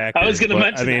Bay Packers. I was going to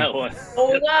But, mention that one.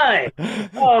 Oh, my.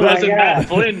 Oh, my Because God. Matt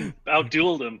Flynn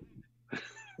outdueled him.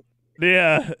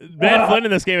 Yeah, Matt Flynn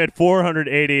in this game had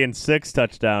 480 and 6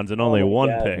 touchdowns and only Oh, my 1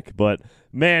 God. pick. But,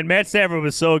 man, Matt Stafford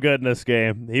was so good in this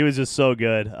game. He was just so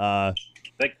good.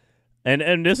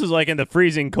 And this was like in the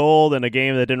freezing cold in a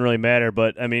game that didn't really matter.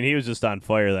 But, I mean, he was just on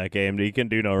fire that game. He can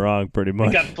do no wrong pretty He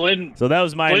much. got Flynn. So that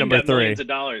was my Flynn number got 3. millions of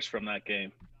dollars from that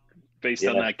game, based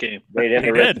on Yeah. that game. Made him He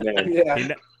a rich did. man. Yeah.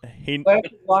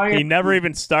 He never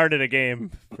even started a game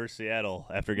for Seattle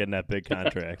after getting that big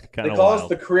contract. Kind They of call wild. us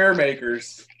the career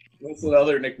makers. That's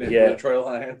another nickname Yeah. for the Detroit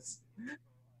Lions.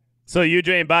 So you,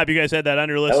 Jay, and Bob, you guys had that on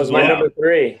your list That was as my well. number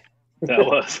 3. That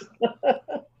was.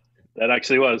 That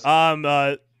actually was.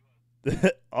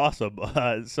 Awesome.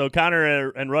 So Connor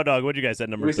and Rod Dog, what you guys had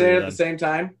number Can we 3 say it at then? the same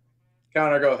time?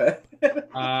 Connor, go ahead.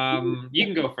 You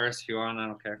can go first if you want. I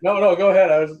don't care. No, go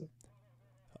ahead.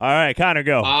 All right, Connor,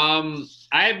 go. I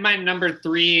have my number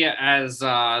 3 as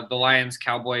the Lions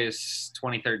Cowboys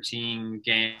 2013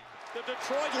 game. The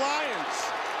Detroit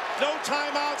Lions. No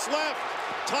timeouts left.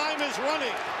 Time is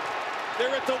running.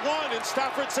 They're at the 1, and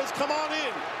Stafford says, come on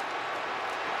in.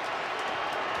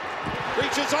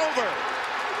 Reaches over.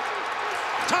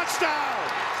 Touchdown.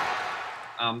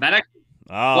 That actually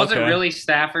Oh, wasn't okay. really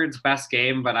Stafford's best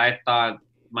game, but I thought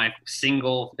my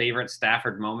single favorite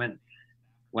Stafford moment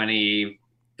when he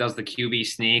does the QB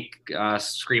sneak,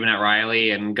 screaming at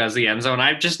Riley and goes the end zone.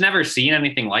 I've just never seen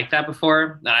anything like that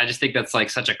before, and I just think that's like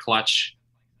such a clutch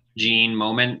Gene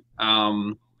moment.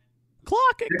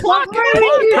 Clock it.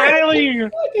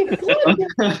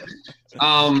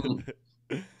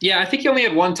 Yeah, I think he only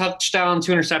had 1 touchdown,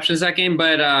 2 interceptions that game,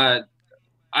 but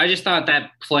I just thought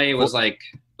that play was like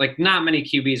not many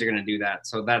QBs are going to do that,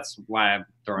 so that's why I'm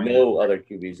throwing it. No other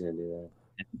QB's going to do that.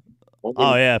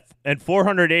 Oh, yeah. And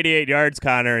 488 yards,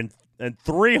 Connor, and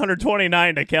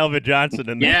 329 to Calvin Johnson.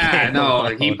 In that Yeah, game no,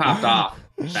 alone. he popped off.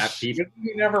 That piece. You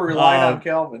never relied on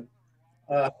Calvin.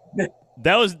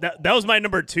 That was my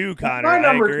number 2, Connor. My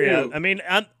number I agree. 2. I mean,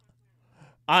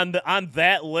 on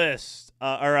that list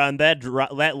or on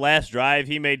that last drive,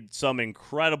 he made some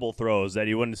incredible throws that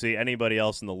you wouldn't see anybody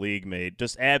else in the league made.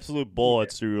 Just absolute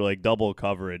bullets through like double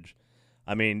coverage.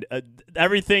 I mean,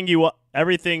 everything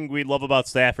we love about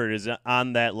Stafford is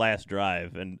on that last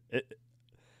drive, and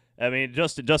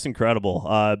just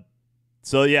incredible.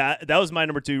 So yeah, that was my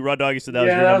number 2. Rod Dog, you said that was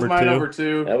your that number was my 2. number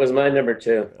 2. That was my number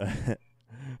 2.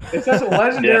 It's such a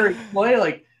legendary play.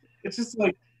 Like it's just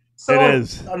like so It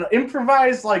is. an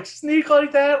improvised like sneak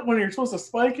like that when you're supposed to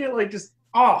spike it. Like just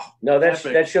No,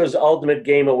 epic. that shows ultimate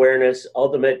game awareness,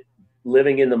 ultimate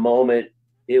living in the moment.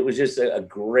 It was just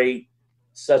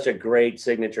such a great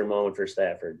signature moment for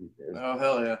Stafford. Oh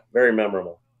hell yeah! Very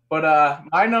memorable. But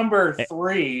my number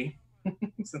 3,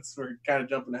 since we're kind of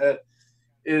jumping ahead,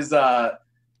 is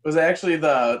was actually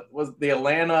the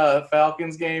Atlanta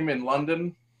Falcons game in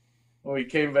London when we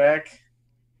came back.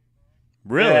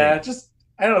 Really? Yeah, just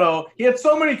I don't know. He had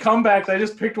so many comebacks. I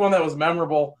just picked one that was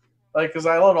memorable. Like, because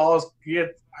I loved all his.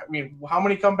 How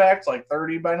many comebacks? Like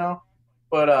 30 by now.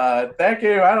 But that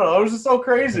game, I don't know. It was just so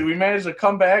crazy. We managed to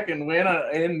come back and win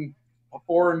in a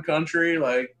foreign country.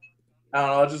 Like, I don't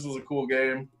know. It just was a cool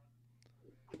game.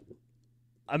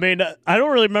 I mean, I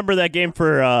don't really remember that game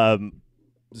for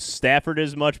Stafford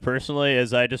as much personally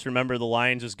as I just remember the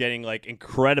Lions just getting like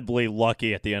incredibly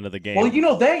lucky at the end of the game.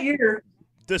 Well, that year,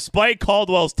 despite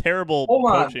Caldwell's terrible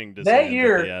coaching decisions that at the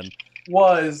year end.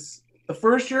 was the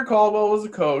first year Caldwell was a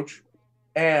coach,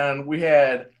 and we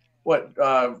had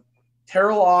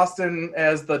Terrell Austin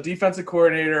as the defensive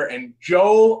coordinator and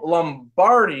Joe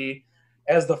Lombardi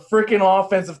as the freaking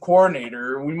offensive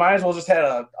coordinator. We might as well just had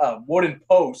a wooden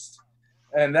post,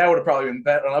 and that would have probably been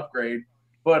an upgrade.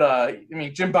 But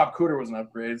Jim Bob Cooter was an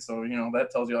upgrade, so that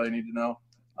tells you all you need to know.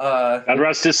 God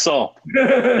rest his soul.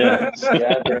 But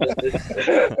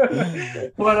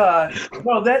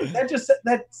no,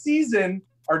 that season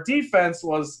our defense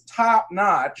was top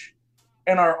notch,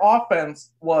 and our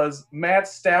offense was Matt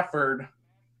Stafford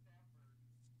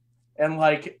and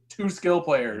like 2 skill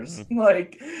players,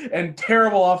 and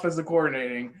terrible offensive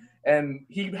coordinating. And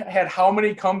he had how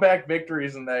many comeback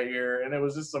victories in that year, and it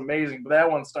was just amazing. But that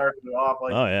one started it off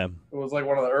like Oh yeah. it was like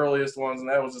one of the earliest ones, and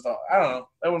that was just I don't know.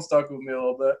 That one stuck with me a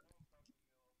little bit.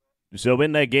 So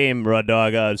in that game, Rod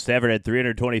Dog, Stafford had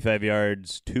 325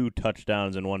 yards, 2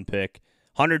 touchdowns, and 1 pick.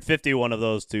 151 of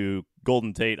those to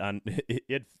Golden Tate.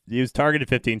 He was targeted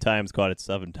 15 times, caught it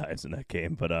 7 times in that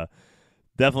game, but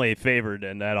definitely favored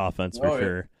in that offense for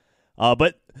sure.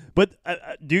 But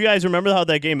do you guys remember how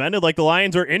that game ended? Like the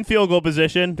Lions are in field goal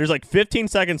position. There's like 15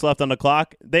 seconds left on the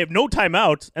clock. They have no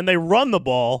timeouts and they run the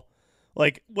ball.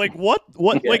 Like what?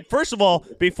 Like first of all,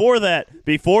 before that,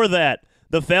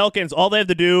 the Falcons, all they have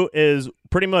to do is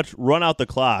pretty much run out the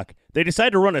clock. They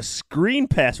decide to run a screen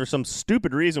pass for some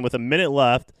stupid reason with a minute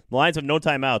left. The Lions have no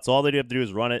timeouts, so all they have to do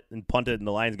is run it and punt it, and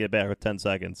the Lions get back with 10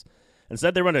 seconds.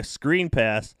 Instead, they run a screen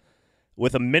pass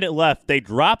with a minute left. They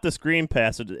drop the screen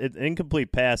pass, an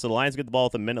incomplete pass, so the Lions get the ball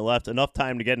with a minute left, enough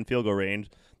time to get in field goal range.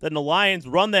 Then the Lions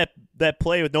run that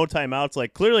play with no timeouts,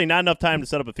 like clearly not enough time to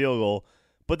set up a field goal.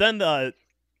 But then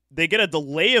they get a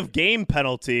delay of game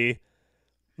penalty.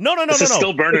 No.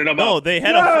 Still burning them No, up. they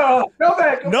had Go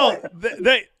back.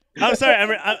 I'm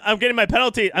sorry. I'm getting my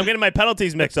penalty. I'm getting my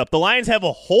penalties mixed up. The Lions have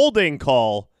a holding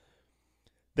call.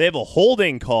 They have a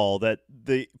holding call that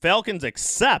the Falcons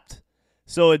accept,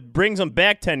 so it brings them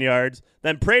back 10 yards.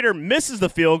 Then Prater misses the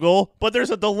field goal, but there's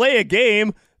a delay of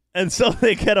game, and so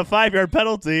they get a 5-yard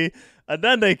penalty, and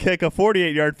then they kick a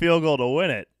 48-yard field goal to win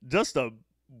it. Just a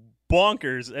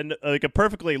bonkers and like a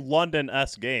perfectly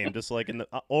London-esque game, just like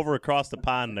over across the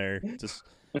pond there. Just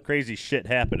crazy shit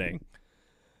happening.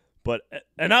 But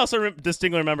and I also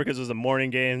distinctly remember because it was a morning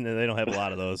game and they don't have a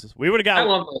lot of those. We would have got. I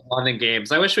love those London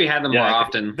games. I wish we had them more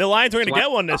often. The Lions were going to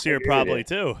get one this year probably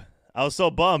too. I was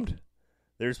so bummed.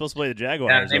 They were supposed to play the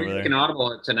Jaguars maybe over we there. can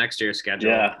audible it to next year's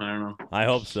schedule. Yeah. I don't know. I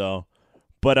hope so.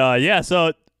 But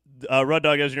so Rud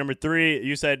Dog is your number 3.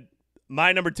 You said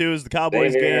my number 2 is the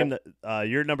Cowboys game.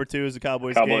 Your number 2 is the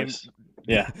Cowboys game.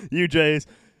 Yeah. You Jays.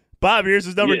 Bob, yours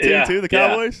is number 2 too. The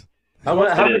Cowboys. How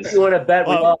much do you want to bet?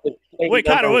 Wait,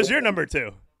 Connor, what's your number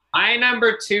 2? My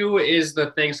number 2 is the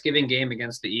Thanksgiving game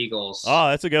against the Eagles. Oh,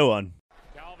 that's a good one.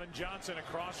 Calvin Johnson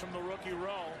across from the rookie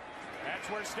row. That's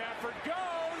where Stafford goes.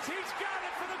 He's got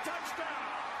it for the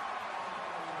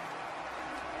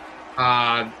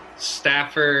touchdown.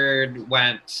 Stafford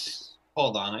went.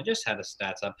 Hold on, I just had the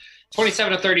stats up.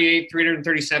 27 to 38,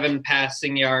 337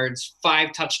 passing yards,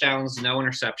 5 touchdowns, no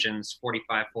interceptions,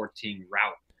 45-14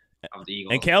 rout of the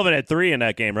Eagles. And Calvin had 3 in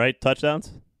that game, right?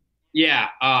 Touchdowns? Yeah,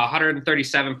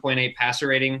 137.8 passer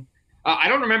rating. I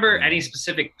don't remember any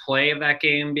specific play of that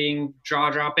game being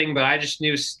jaw-dropping, but I just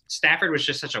knew Stafford was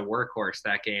just such a workhorse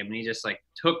that game, and he just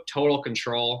took total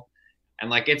control.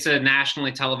 And it's a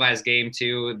nationally televised game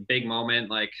too, big moment.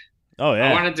 Oh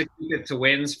yeah. I wanted to keep it to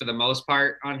wins for the most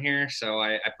part on here, so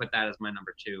I put that as my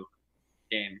number 2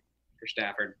 game for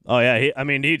Stafford. Oh yeah, he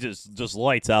just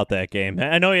lights out that game.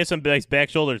 I know he has some nice back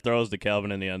shoulder throws to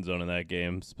Calvin in the end zone in that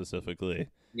game specifically.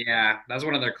 Yeah, that's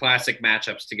one of their classic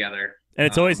matchups together. And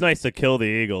it's always nice to kill the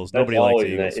Eagles. Nobody likes the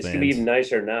Eagles nice. fans. It's gonna be even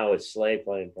nicer now with Slay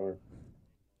playing for him.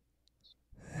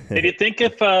 Hey, do you think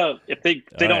if they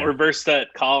don't reverse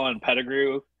that call on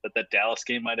Pettigrew, that Dallas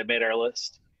game might have made our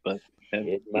list? But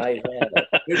it might have.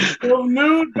 It's still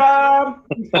new, Bob.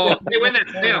 Oh, they win that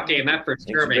playoff game. That for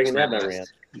sure makes my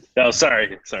list. Oh,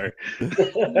 sorry.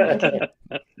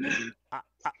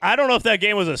 I don't know if that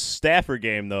game was a Stafford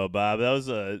game though, Bob. That was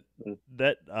I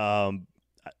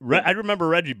remember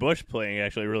Reggie Bush playing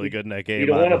actually really good in that game. You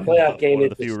don't want a playoff game.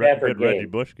 It's a Stafford game. Reggie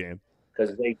Bush game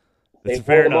because they hold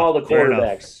them all the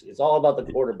quarterbacks. It's all about the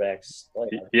quarterbacks.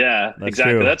 Yeah, That's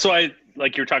exactly. true. That's why,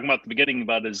 like you were talking about at the beginning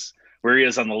about is where he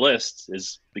is on the list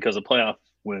is because of playoff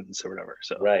wins or whatever.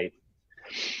 So right.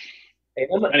 Hey,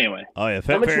 anyway, how much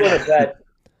you want to bet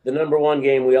the number 1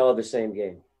 game? We all have the same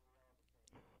game.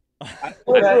 I'm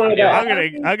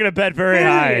gonna bet very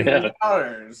high.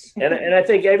 And I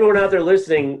think everyone out there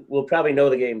listening will probably know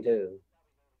the game too.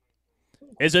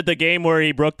 Is it the game where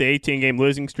he broke the 18-game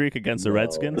losing streak against the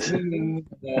Redskins?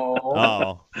 No.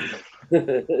 Oh.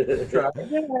 It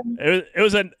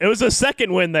was a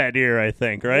second win that year, I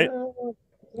think, right?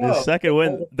 The second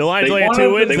win. The Lions only had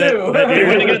 2 wins that they year.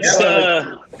 went against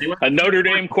a Notre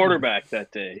Dame quarterback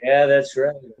that day. Yeah, that's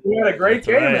right. We had a great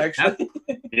game, right. actually.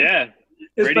 Yeah,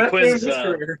 His Brady best game Quinn's of his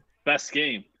career. best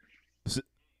game.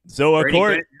 So of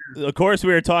course,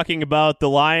 we were talking about the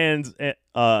Lions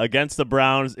against the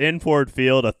Browns in Ford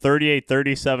Field, a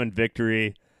 38-37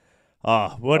 victory.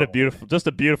 Oh, what a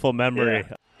beautiful memory.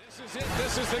 This is it.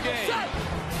 This is the game. The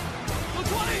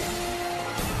 20.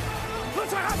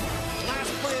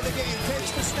 Last play of the game.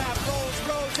 Takes the snap.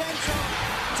 Rolls. End zone.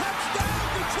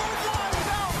 Touchdown. Detroit Lions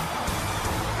out.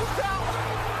 It's out.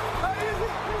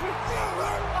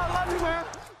 I love you, man.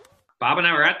 Bob and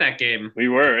I were at that game. We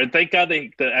were, and thank God the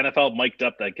NFL mic'd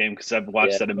up that game because I've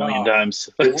watched that a million times.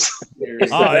 It's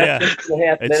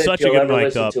such a good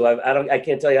mic'd up. I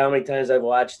can't tell you how many times I've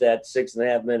watched that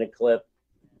 6.5 minute clip.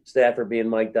 Stafford being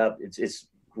mic'd up. It's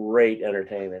great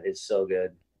entertainment. It's so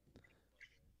good.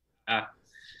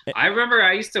 I remember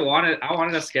I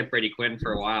wanted us to get Brady Quinn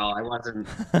for a while. I wasn't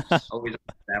always on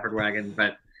the Stafford wagon,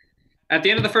 but at the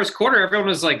end of the first quarter, everyone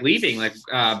was like leaving. Like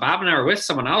Bob and I were with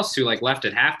someone else who like left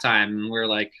at halftime, and we're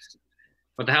like,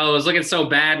 "What the hell? It was looking so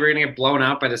bad. We're gonna get blown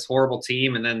out by this horrible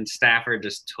team." And then Stafford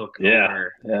just took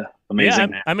over. Yeah,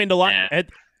 amazing. Yeah, I mean,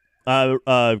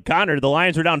 Connor, the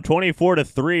Lions were down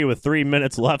 24-3 with 3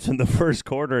 minutes left in the first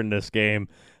quarter in this game,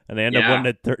 and they end up winning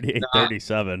at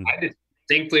 38-37. I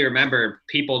distinctly remember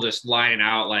people just lining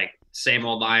out like same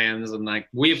old Lions, and like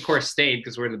we of course stayed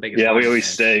because we're the biggest. Yeah, we always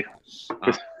fans.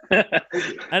 stay.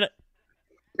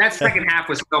 That second half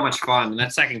was so much fun, and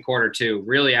that second quarter too.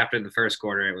 Really, after the first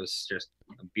quarter, it was just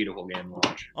a beautiful game to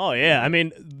watch. Oh yeah, I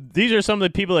mean, these are some of the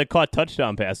people that caught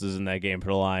touchdown passes in that game for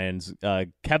the Lions.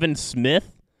 Kevin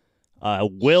Smith,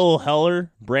 Will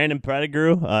Heller, Brandon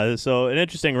Pettigrew. So an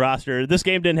interesting roster. This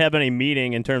game didn't have any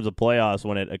meaning in terms of playoffs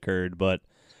when it occurred, but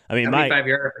I mean,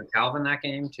 75-yard for Calvin that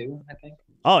game too, I think.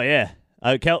 Oh yeah,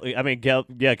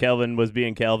 Calvin was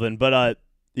being Calvin, but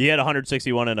he had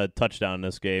 161 and a touchdown in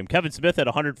this game. Kevin Smith had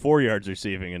 104 yards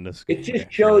receiving in this game. It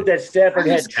just showed that Stafford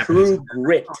had true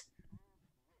grit.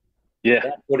 Yeah,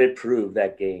 that's what it proved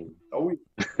that game.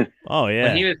 Oh yeah.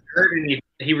 When he was hurt and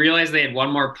he realized they had one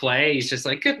more play, he's just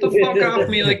like, "Get the fuck off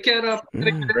me! Like, get up!"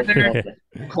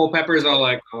 Culpepper's all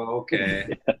like, "Oh,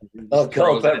 okay." Oh,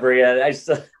 Culpepper, yeah. He's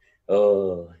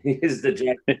the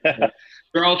jack.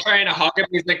 They're all trying to hug him.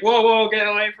 He's like, "Whoa, get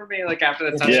away from me!" Like after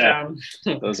the touchdown.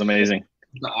 Yeah, that was amazing.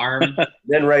 The arm.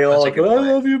 Then Rayola, like, I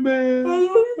love you, man.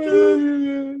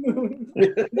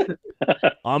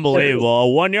 Unbelievable. A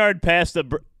 1 yard pass to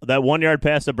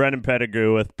Brendan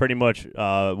Pettigrew with pretty much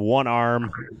one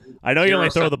arm. I know you only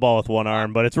throw the ball with one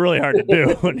arm, but it's really hard to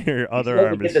do when your other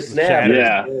arm is shattered.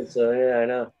 Yeah. So yeah, I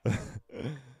know.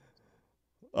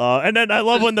 And then I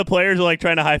love when the players are like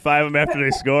trying to high five him after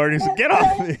they score, and he's like, "Get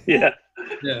off me!" Yeah.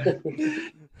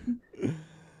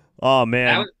 Oh man,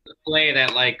 that was the play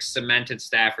that like cemented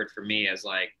Stafford for me as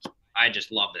like I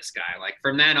just love this guy. Like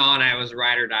from then on, I was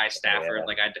ride or die Stafford.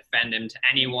 Like I defend him to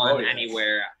anyone,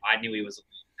 anywhere. I knew he was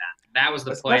that was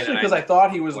the play. Especially because I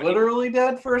thought he was literally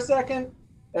dead for a second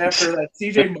after that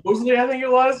C.J. Mosley, I think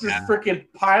it was, just freaking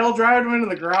pile driving him into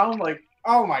the ground. Like,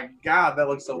 oh my god, that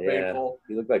looks so painful.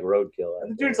 He looked like roadkill.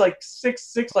 The dude's like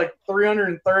 6'6", like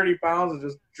 330 pounds, and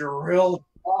just drilled.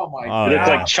 Oh my god, he looked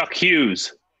like Chuck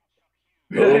Hughes.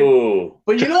 Ooh.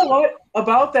 But you know what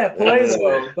about that play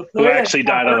though? The play who actually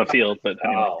died on the field, but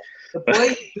anyway. The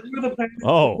play through the pass.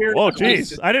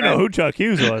 Jeez, I didn't know who Chuck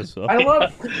Hughes was. So. I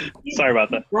love. Sorry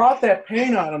about that. He brought that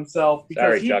pain on himself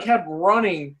because he kept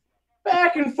running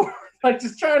back and forth, like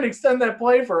just trying to extend that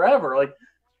play forever. Like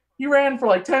he ran for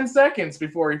like 10 seconds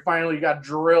before he finally got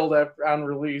drilled on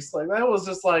release. Like that was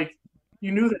just like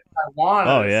you knew that I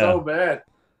wanted it so bad.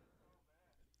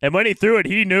 And when he threw it,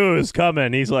 he knew it was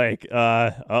coming. He's like,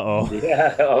 uh-oh.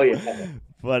 Yeah, oh, yeah.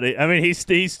 But, I mean, he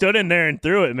stood in there and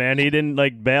threw it, man. He didn't,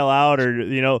 like, bail out or,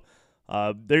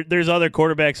 there's other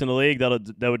quarterbacks in the league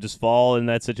that would just fall in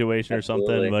that situation or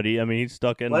something. But, he's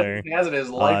stuck in there. He has his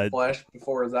life flash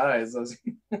before his eyes.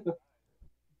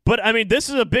 But, I mean, this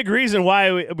is a big reason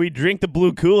why we drink the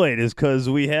blue Kool-Aid is because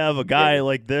we have a guy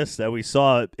like this that we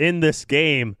saw in this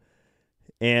game.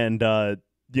 And,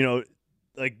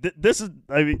 like this is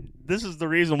the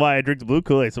reason why I drink the blue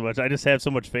Kool-Aid so much. I just have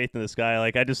so much faith in this guy.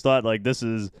 Like I just thought like this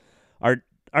is our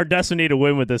destiny to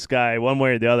win with this guy one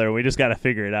way or the other. We just got to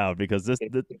figure it out because this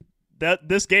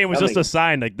game was just a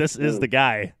sign like this is the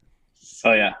guy.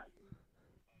 Oh yeah,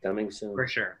 coming soon for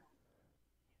sure.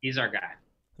 He's our guy,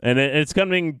 and it's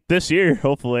coming this year.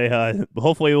 Hopefully,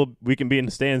 we can be in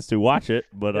the stands to watch it.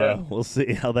 But we'll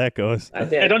see how that goes.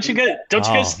 Hey, don't you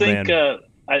guys think?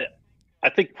 I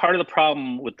think part of the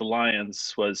problem with the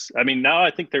Lions was, now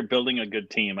I think they're building a good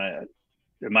team,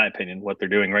 in my opinion, what they're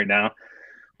doing right now.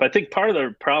 But I think part of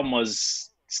the problem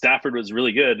was Stafford was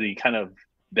really good, and he kind of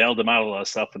bailed them out of a lot of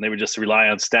stuff, and they would just rely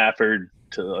on Stafford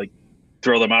to, like,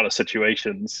 throw them out of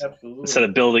situations instead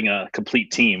of building a complete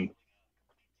team.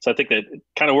 So I think that it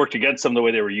kind of worked against them the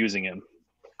way they were using him.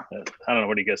 I don't know.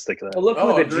 What do you guys think of that? Well, look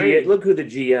who the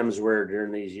GMs were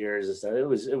during these years and stuff. It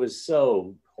was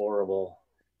so horrible.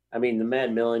 I mean, the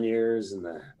Matt Millen years and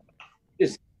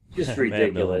just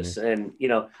ridiculous. And,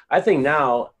 I think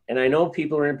now, and I know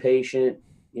people are impatient,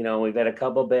 we've had a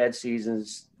couple bad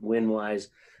seasons win-wise,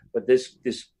 but this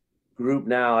group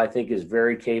now I think is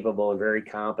very capable and very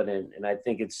competent, and I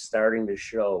think it's starting to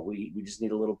show. We just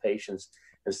need a little patience,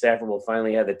 and Stafford will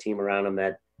finally have the team around him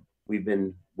that we've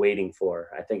been waiting for.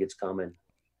 I think it's coming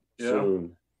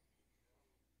soon.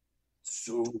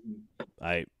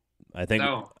 I I think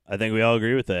So we all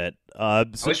agree with that. I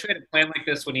wish we had a plan like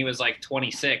this when he was like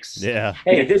 26. Yeah.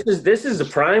 Hey, this is a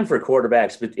prime for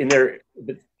quarterbacks, but in their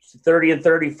 30 and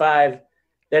 35,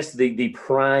 that's the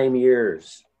prime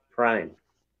years. Prime.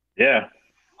 Yeah.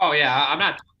 Oh yeah, I'm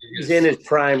not. He's in his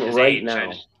prime right age,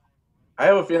 now. I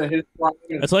have a feeling his prime.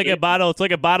 It's like a bottle. It's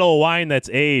like a bottle of wine that's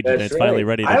aged and That's it's finally right.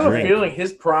 ready to I have drink. a feeling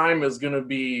his prime is going to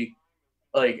be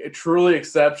like truly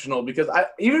exceptional because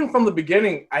even from the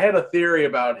beginning, I had a theory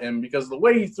about him because the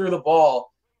way he threw the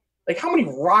ball, like how many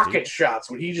rocket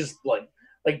shots would he just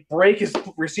like break his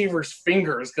receiver's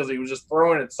fingers because he was just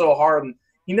throwing it so hard, and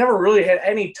he never really had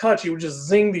any touch. He would just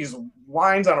zing these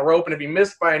lines on a rope, and if he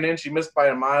missed by an inch, he missed by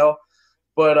a mile.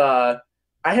 But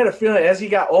I had a feeling as he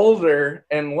got older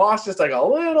and lost just like a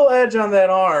little edge on that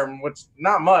arm, which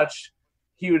not much,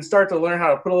 he would start to learn how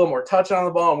to put a little more touch on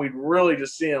the ball, and we'd really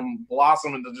just see him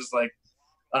blossom into just like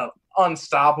an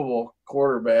unstoppable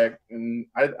quarterback. And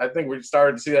I think we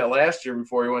started to see that last year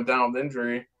before he went down with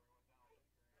injury.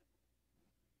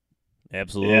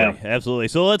 Absolutely, Yeah. absolutely.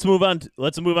 So let's move on.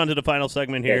 Let's move on to the final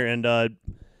segment here, and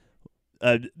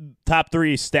top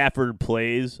 3 Stafford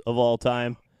plays of all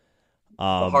time.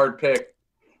 A hard pick.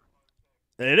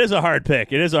 It is a hard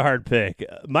pick. It is a hard pick.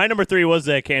 My number 3 was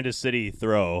that Kansas City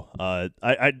throw.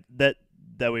 That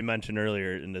we mentioned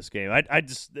earlier in this game.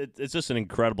 It's just an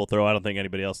incredible throw. I don't think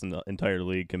anybody else in the entire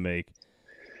league can make.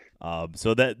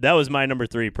 So that was my number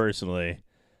 3 personally.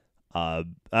 I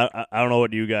don't know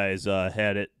what you guys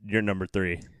had at your number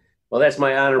 3. Well, that's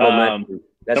my honorable mention.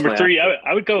 That's Number my 3,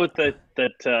 I would go with that.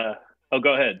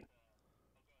 Go ahead.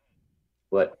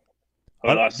 What?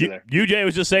 I lost you there. UJ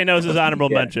was just saying that was his honorable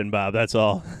Yeah. mention, Bob. That's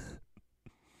all.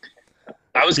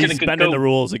 I was going He's to bending the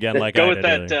rules again. Like go I with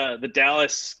did that earlier.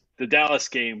 the Dallas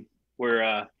game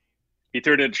where he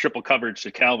threw it in triple coverage to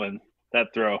Calvin,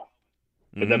 that throw,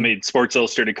 but that made Sports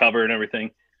Illustrated cover and everything.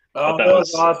 Oh, that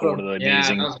was awesome. one of the Yeah,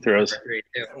 amazing that was throws. number 3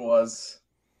 too. It was.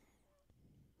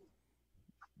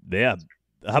 Yeah.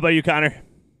 How about you, Connor?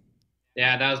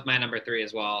 Yeah, that was my number 3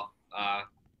 as well.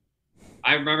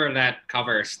 I remember that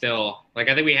cover still. Like,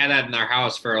 I think we had that in our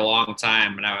house for a long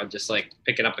time, and I would just like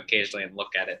pick it up occasionally and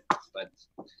look at it. But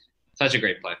such a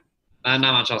great play. Not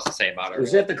much else to say about it.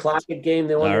 Was that the Clockett game,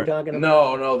 the one All you're right. talking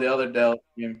about? No, the other Dallas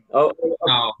game. Oh,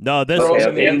 No, No, this. Throws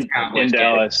Okay, in the okay. In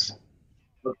Dallas.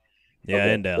 Yeah,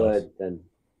 okay, in Dallas, good, then.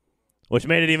 which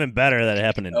made it even better that it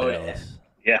happened in Oh, yeah. Dallas.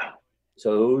 Yeah.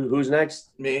 So who's next?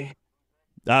 Me.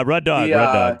 Red Dog. The,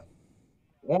 Red Dog.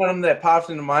 One of them that pops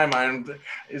into my mind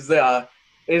is a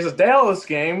Dallas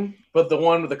game, but the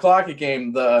one with the Clockett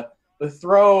game, the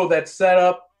throw that set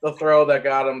up the throw that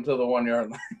got him to the 1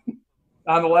 yard line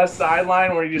on the left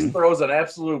sideline where he just throws an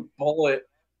absolute bullet.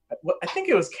 I think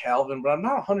it was Calvin, but I'm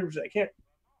not 100%. I can't.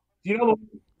 Do you know?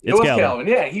 It It's was Calvin. Calvin.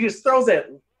 Yeah, he just throws that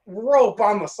rope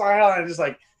on the sideline, just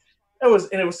like it was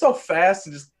so fast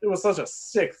and it was such a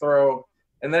sick throw.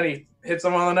 And then he hits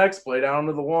him on the next play down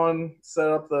to the 1, set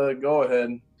up the go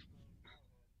ahead.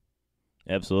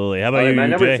 Absolutely. How All about right, you, my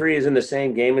number UJ? 3 is in the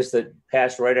same game as the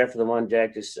pass right after the one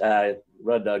Jack just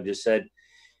Red Dog just said.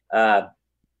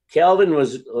 Calvin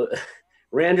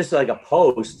ran just like a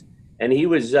post, and he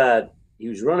was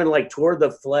running like toward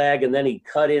the flag, and then he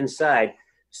cut inside.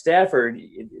 Stafford,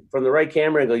 from the right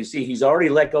camera angle, you see he's already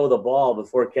let go of the ball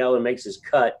before Calvin makes his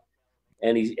cut,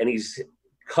 and he's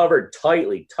covered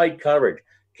tightly, tight coverage.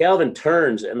 Calvin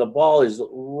turns, and the ball is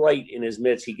right in his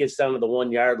midst. He gets down to the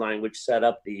 1 yard line, which set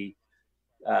up the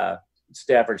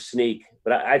Stafford sneak.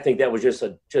 But I think that was just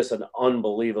an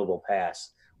unbelievable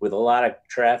pass with a lot of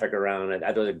traffic around it. I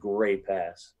thought it was a great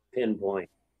pass, pinpoint.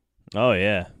 Oh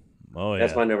yeah. Oh yeah.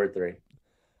 That's my number 3.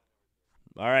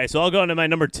 All right, so I'll go into my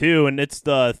number 2, and it's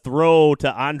the throw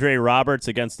to Andre Roberts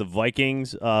against the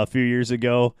Vikings a few years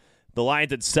ago. The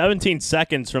Lions at 17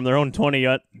 seconds from their own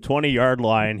 20-yard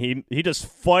line. He just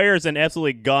fires and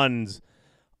absolutely guns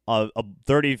a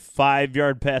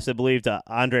 35-yard pass, I believe, to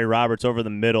Andre Roberts over the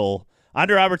middle.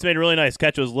 Andre Roberts made a really nice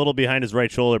catch. It was a little behind his right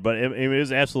shoulder, but it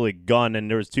was absolutely gun, and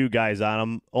there was 2 guys on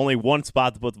him. Only one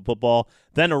spot to put the football.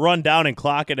 Then a run down and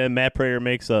clock it, and Matt Prater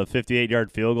makes a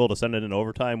 58-yard field goal to send it in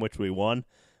overtime, which we won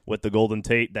with the Golden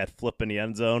Tate, that flip in the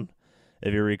end zone,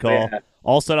 if you recall. Yeah.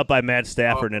 All set up by Matt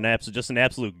Stafford, and just an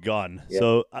absolute gun. Yeah.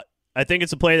 So I think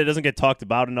it's a play that doesn't get talked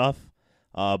about enough,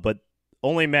 but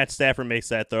only Matt Stafford makes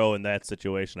that throw in that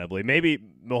situation, I believe. Maybe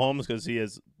Mahomes because he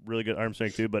has really good arm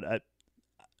strength too, but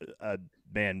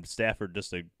man, Stafford,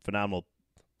 just a phenomenal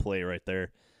play right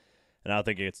there. And I don't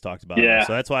think it gets talked about. Yeah. enough.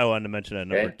 So that's why I wanted to mention it at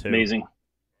number 2. Amazing.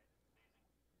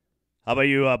 How about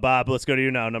you, Bob? Let's go to you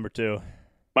now, number 2.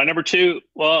 My number 2,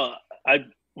 well,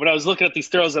 when I was looking at these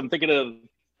throws, I'm thinking of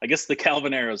I guess the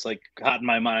Calvin arrow is like hot in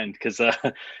my mind because I'm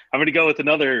going to go with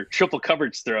another triple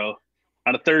coverage throw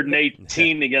on a 3rd and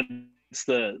 18 against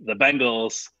the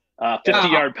Bengals.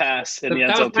 50-yard pass in the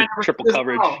end zone through triple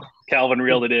coverage. Calvin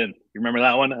reeled it in. You remember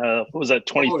that one? What was that?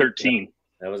 2013.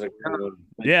 That was a good one.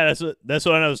 Yeah, that's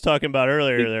what I was talking about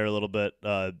earlier there a little bit.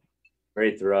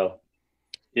 Great throw.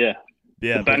 Yeah.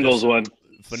 Yeah, The Bengals one.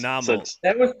 Phenomenal.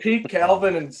 That was Pete,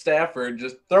 Calvin, and Stafford.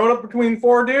 Just throw it up between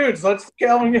 4 dudes. Let's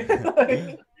Calvin get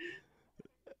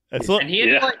And he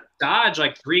had to like dodge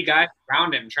like 3 guys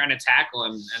around him trying to tackle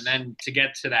him, and then to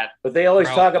get to that. But they always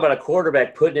talk about a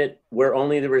quarterback putting it where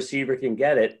only the receiver can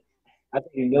get it. I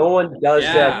think no one does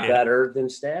that better than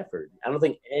Stafford. I don't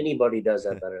think anybody does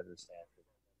that better than Stafford.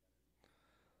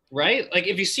 Right? Like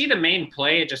if you see the main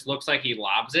play, it just looks like he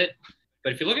lobs it.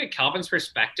 But if you look at Calvin's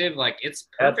perspective, like it's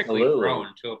perfectly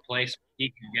thrown to a place where he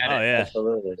can get it. Yeah.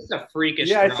 Absolutely. It's a freakish.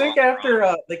 Yeah, I think after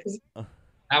that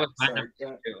was my number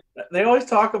 2. They always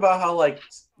talk about how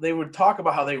they would talk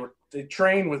about how they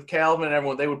trained with Calvin and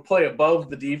everyone. They would play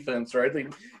above the defense, right?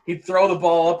 He'd throw the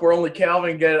ball up where only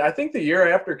Calvin get it. I think the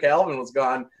year after Calvin was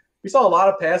gone, we saw a lot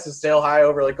of passes sail high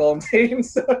over like Golden Tate.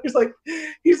 So he's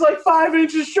like 5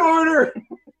 inches shorter.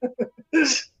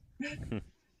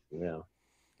 Yeah.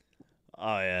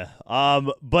 Oh yeah.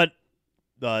 But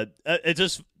it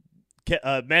just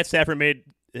Matt Stafford made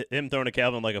him throwing to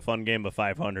Calvin like a fun game of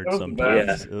 500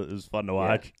 sometimes. It was fun to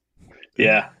watch.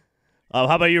 Yeah. How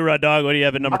about you, Rod Dog? What do you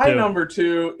have at number 2? My number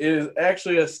 2 is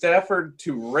actually a Stafford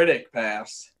to Riddick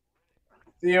pass.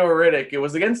 Theo Riddick. It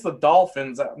was against the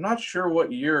Dolphins. I'm not sure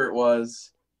what year it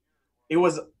was. It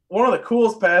was one of the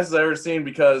coolest passes I've ever seen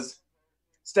because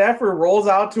Stafford rolls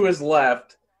out to his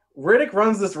left. Riddick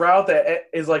runs this route that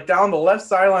is like down the left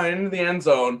sideline into the end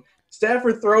zone.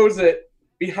 Stafford throws it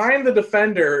behind the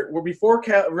defender where before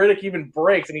Riddick even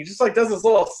breaks, and he just like does this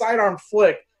little sidearm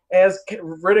flick as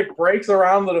Riddick breaks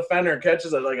around the defender and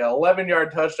catches it like an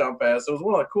 11-yard touchdown pass. It was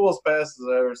one of the coolest passes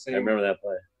I've ever seen. I remember that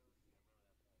play.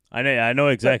 I know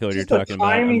exactly what you're talking about.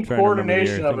 The timing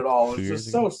coordination of it all is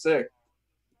just so sick,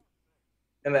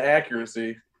 and the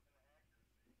accuracy.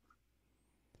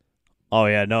 Oh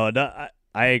yeah, no,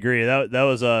 I agree.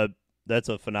 That's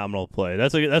a phenomenal play.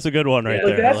 That's a good one right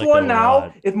there. That's like one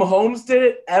now. If Mahomes did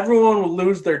it, everyone would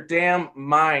lose their damn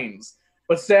minds.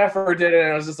 But Stafford did it,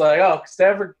 and it was just like, oh,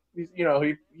 Stafford, he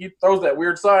throws that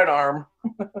weird sidearm.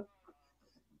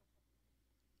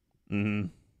 Mm-hmm.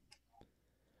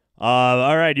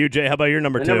 All right, Jay, how about your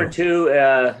number 2? Number 2,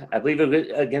 I believe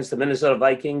against the Minnesota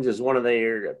Vikings is one of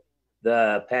the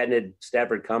patented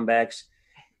Stafford comebacks.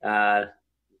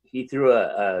 He threw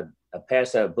a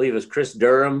pass, I believe it was Chris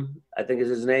Durham, I think is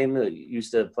his name. He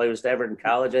used to play with Stafford in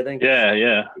college, I think.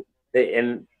 Yeah.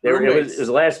 It was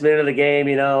the last minute of the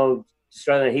game,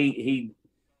 struggling. He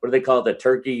what do they call it, the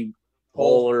turkey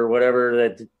hole or whatever,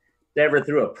 that Stafford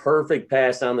threw a perfect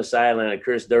pass down the sideline at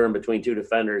Chris Durham between 2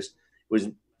 defenders. It was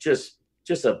just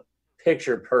a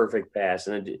picture perfect pass,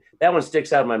 and that one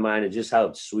sticks out in my mind and just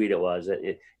how sweet it was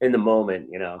in the moment.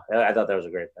 I thought that was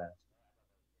a great pass.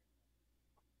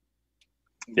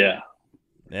 Yeah,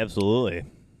 absolutely.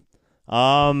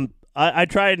 I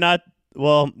tried not.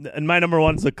 Well, and my number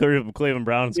 1's the Cleveland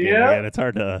Browns game. Yeah. Again. It's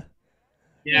hard to.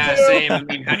 Yeah, same. I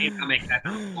mean, how do you not make that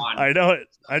number 1?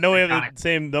 I know we have the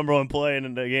same number 1 play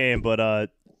in the game, but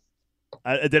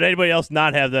did anybody else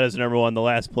not have that as number 1? The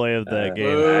last play of the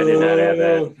game. I did not have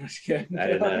that. I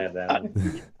did not have that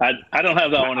one. I don't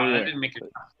have that one either. I didn't make it.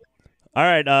 All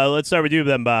right, let's start with you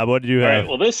then, Bob. What did you have? All right,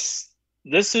 well, this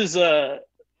is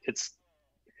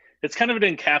it's kind of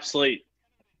an encapsulate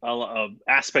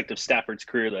aspect of Stafford's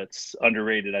career that's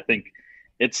underrated. I think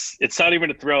it's not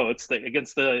even a throw. It's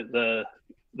against the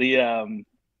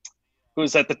who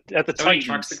was at the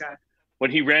Titans The guy. when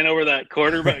he ran over that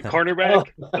cornerback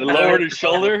and lowered his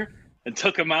shoulder and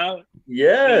took him out.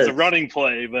 Yeah, it was a running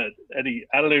play, but I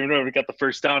don't even know if he got the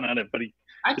first down on it, but he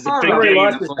It's a big he game.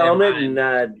 lost his helmet and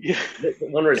Yeah.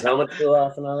 one where his helmet flew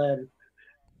off and all that.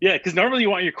 Yeah, because normally you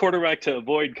want your quarterback to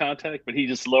avoid contact, but he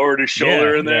just lowered his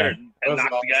shoulder in there and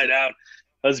knocked the guy down.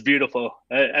 That was beautiful.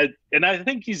 And I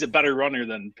think he's a better runner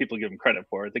than people give him credit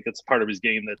for. I think it's part of his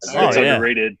game that's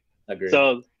underrated. Agreed.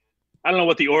 So I don't know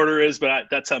what the order is, but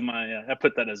that's on my I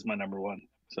put that as my number 1.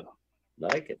 So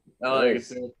like it. I like it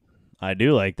too. I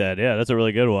do like that. Yeah, that's a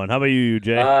really good one. How about you,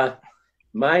 Jay?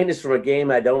 Mine is from a game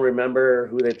I don't remember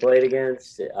who they played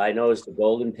against. I know it's the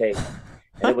Golden Tate.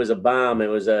 And it was a bomb. It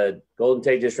was a Golden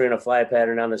Tate just ran a fly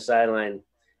pattern on the sideline.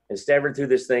 And Stafford threw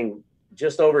this thing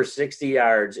just over 60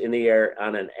 yards in the air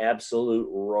on an absolute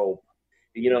rope.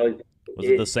 Was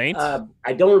it the Saints?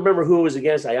 I don't remember who it was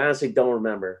against. I honestly don't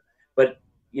remember. But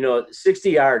 60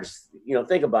 yards,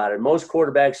 think about it. Most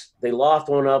quarterbacks, they loft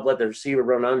one up, let the receiver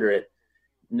run under it.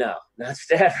 No, not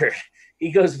Stafford.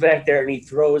 He goes back there and he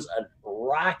throws a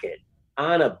rocket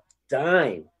on a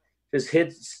dime. Just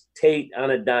hits Tate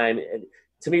on a dime. And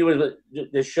to me,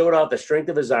 it showed off the strength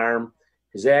of his arm,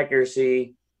 his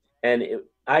accuracy. And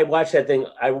I watched that thing.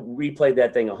 I replayed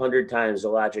that thing 100 times to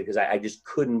watch it because I just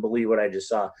couldn't believe what I just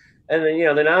saw. And then,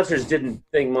 the announcers didn't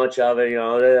think much of it,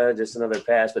 just another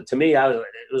pass. But to me, it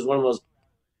was one of those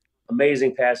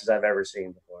amazing passes I've ever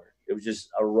seen before. It was just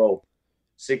a rope,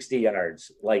 60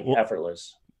 yards,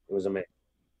 effortless. It was amazing.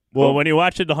 Well, when you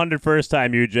watch it the 101st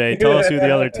time, UJ, tell us who the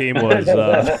other team was.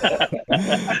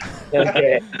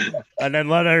 Okay. And then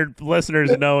let our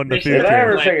listeners know in the future. If I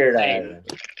ever figure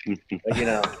it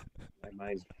out. But, my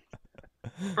mind's...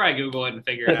 Probably Google it and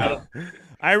figure it out.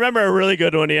 I remember a really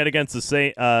good one he had against the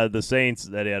Saints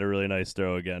that he had a really nice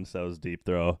throw against. That was a deep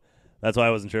throw. That's why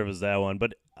I wasn't sure if it was that one.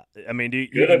 But, I mean, we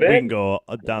can go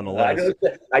down the list.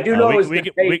 I do know it was we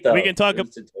can talk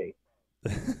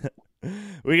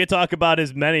we can talk about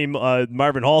his many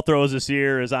Marvin Hall throws this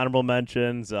year, his honorable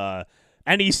mentions,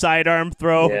 any sidearm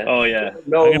throw. Yeah. Oh, yeah.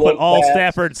 I can put all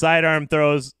Stafford sidearm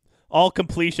throws, all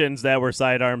completions that were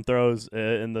sidearm throws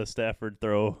in the Stafford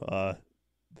throw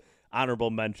honorable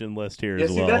mention list here as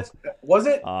well. Was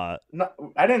it? I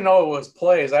didn't know it was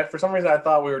plays. For some reason, I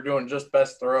thought we were doing just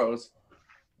best throws.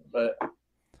 But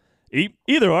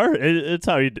either or, it's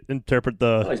how you interpret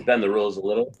the. Always bend the rules a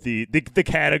little. The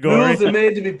category. Rules are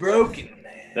made to be broken,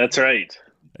 man. That's right.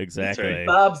 Exactly. That's right.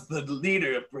 Bob's the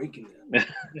leader of breaking them.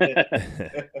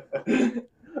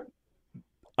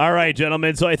 All right,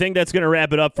 gentlemen. So I think that's going to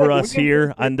wrap it up for us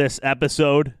here on this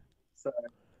episode. Sorry.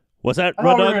 What's that? I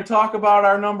thought we were going to talk about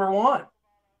our number one.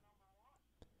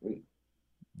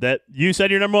 That you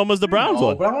said your number one was the Browns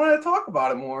one. But I wanted to talk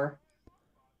about it more.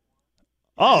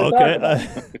 Oh, okay.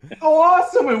 How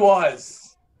awesome it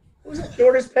was. It was the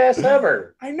shortest pass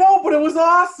ever. I know, but it was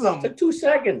awesome. It took 2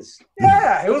 seconds.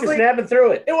 Yeah, it was like snapping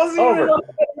through it. It wasn't over. Even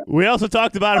we also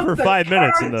talked about it for 5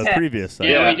 minutes in the previous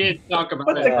segment. Yeah, we did talk about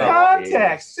but it. the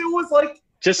context, it was like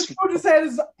just had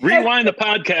his rewind the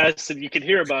podcast and you can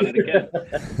hear about it again.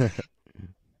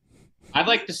 I'd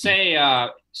like to say,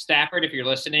 Stafford, if you're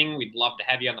listening, we'd love to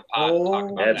have you on the pod and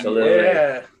talk about absolutely.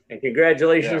 Yeah. And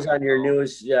congratulations on your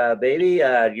newest baby.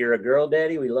 You're a girl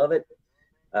daddy. We love it.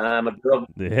 I'm a girl.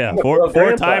 Yeah, I'm a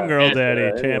four-time girl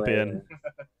daddy champion.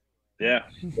 Yeah.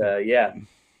 Yeah.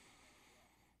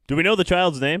 Do we know the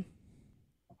child's name?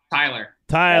 Tyler.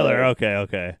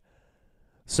 Okay.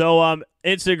 So,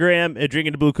 Instagram at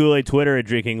Drinking the Blue Kool-Aid, Twitter at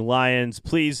Drinking Lions.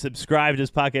 Please subscribe to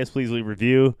this podcast. Please leave a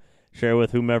review. Share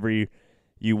with whomever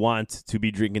you want to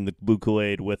be drinking the Blue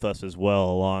Kool-Aid with us as well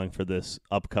along for this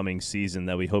upcoming season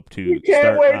that we hope to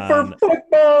can't wait for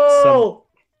football.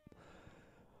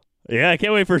 I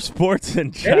can't wait for sports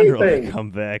in general to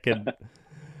come back. And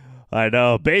I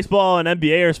know baseball and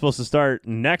NBA are supposed to start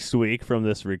next week from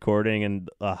this recording, and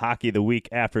hockey the week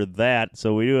after that.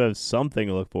 So we do have something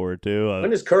to look forward to. When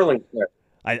does curling start?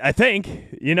 I think,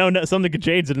 something could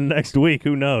change in the next week.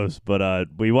 Who knows? But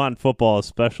we want football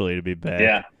especially to be back.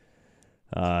 Yeah.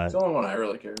 It's the only one I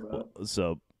really care about.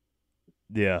 So,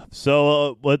 yeah.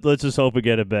 So let's just hope we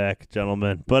get it back,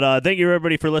 gentlemen. But thank you,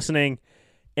 everybody, for listening.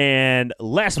 And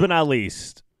last but not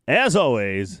least, as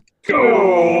always,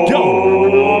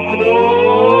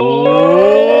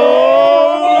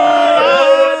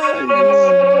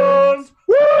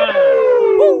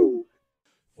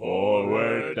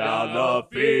 Forward down the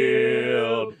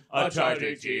field, a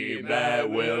charging team that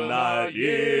will not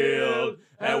yield.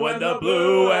 And when the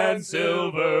blue and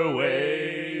silver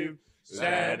wave,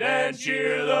 stand and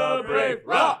cheer the brave.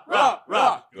 Rock, rock,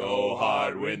 rock. Go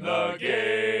hard, win the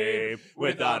game.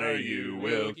 With honor you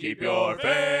will keep your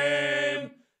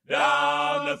fame.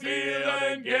 Down the field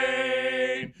and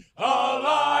gain a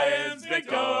Lions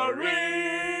victory.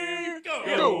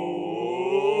 Go!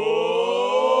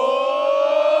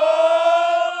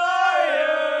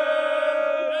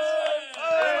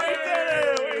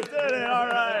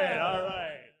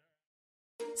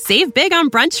 Save big on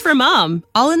brunch for mom,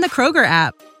 all in the Kroger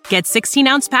app. Get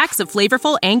 16-ounce packs of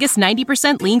flavorful Angus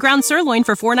 90% lean ground sirloin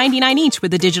for $4.99 each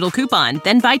with a digital coupon.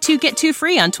 Then buy 2, get 2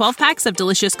 free on 12 packs of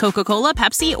delicious Coca-Cola,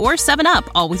 Pepsi, or 7-Up,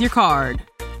 all with your card.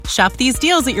 Shop these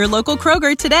deals at your local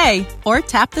Kroger today, or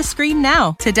tap the screen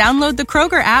now to download the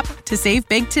Kroger app to save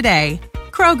big today.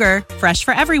 Kroger, fresh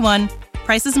for everyone.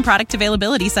 Prices and product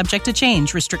availability subject to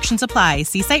change. Restrictions apply.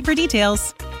 See site for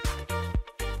details.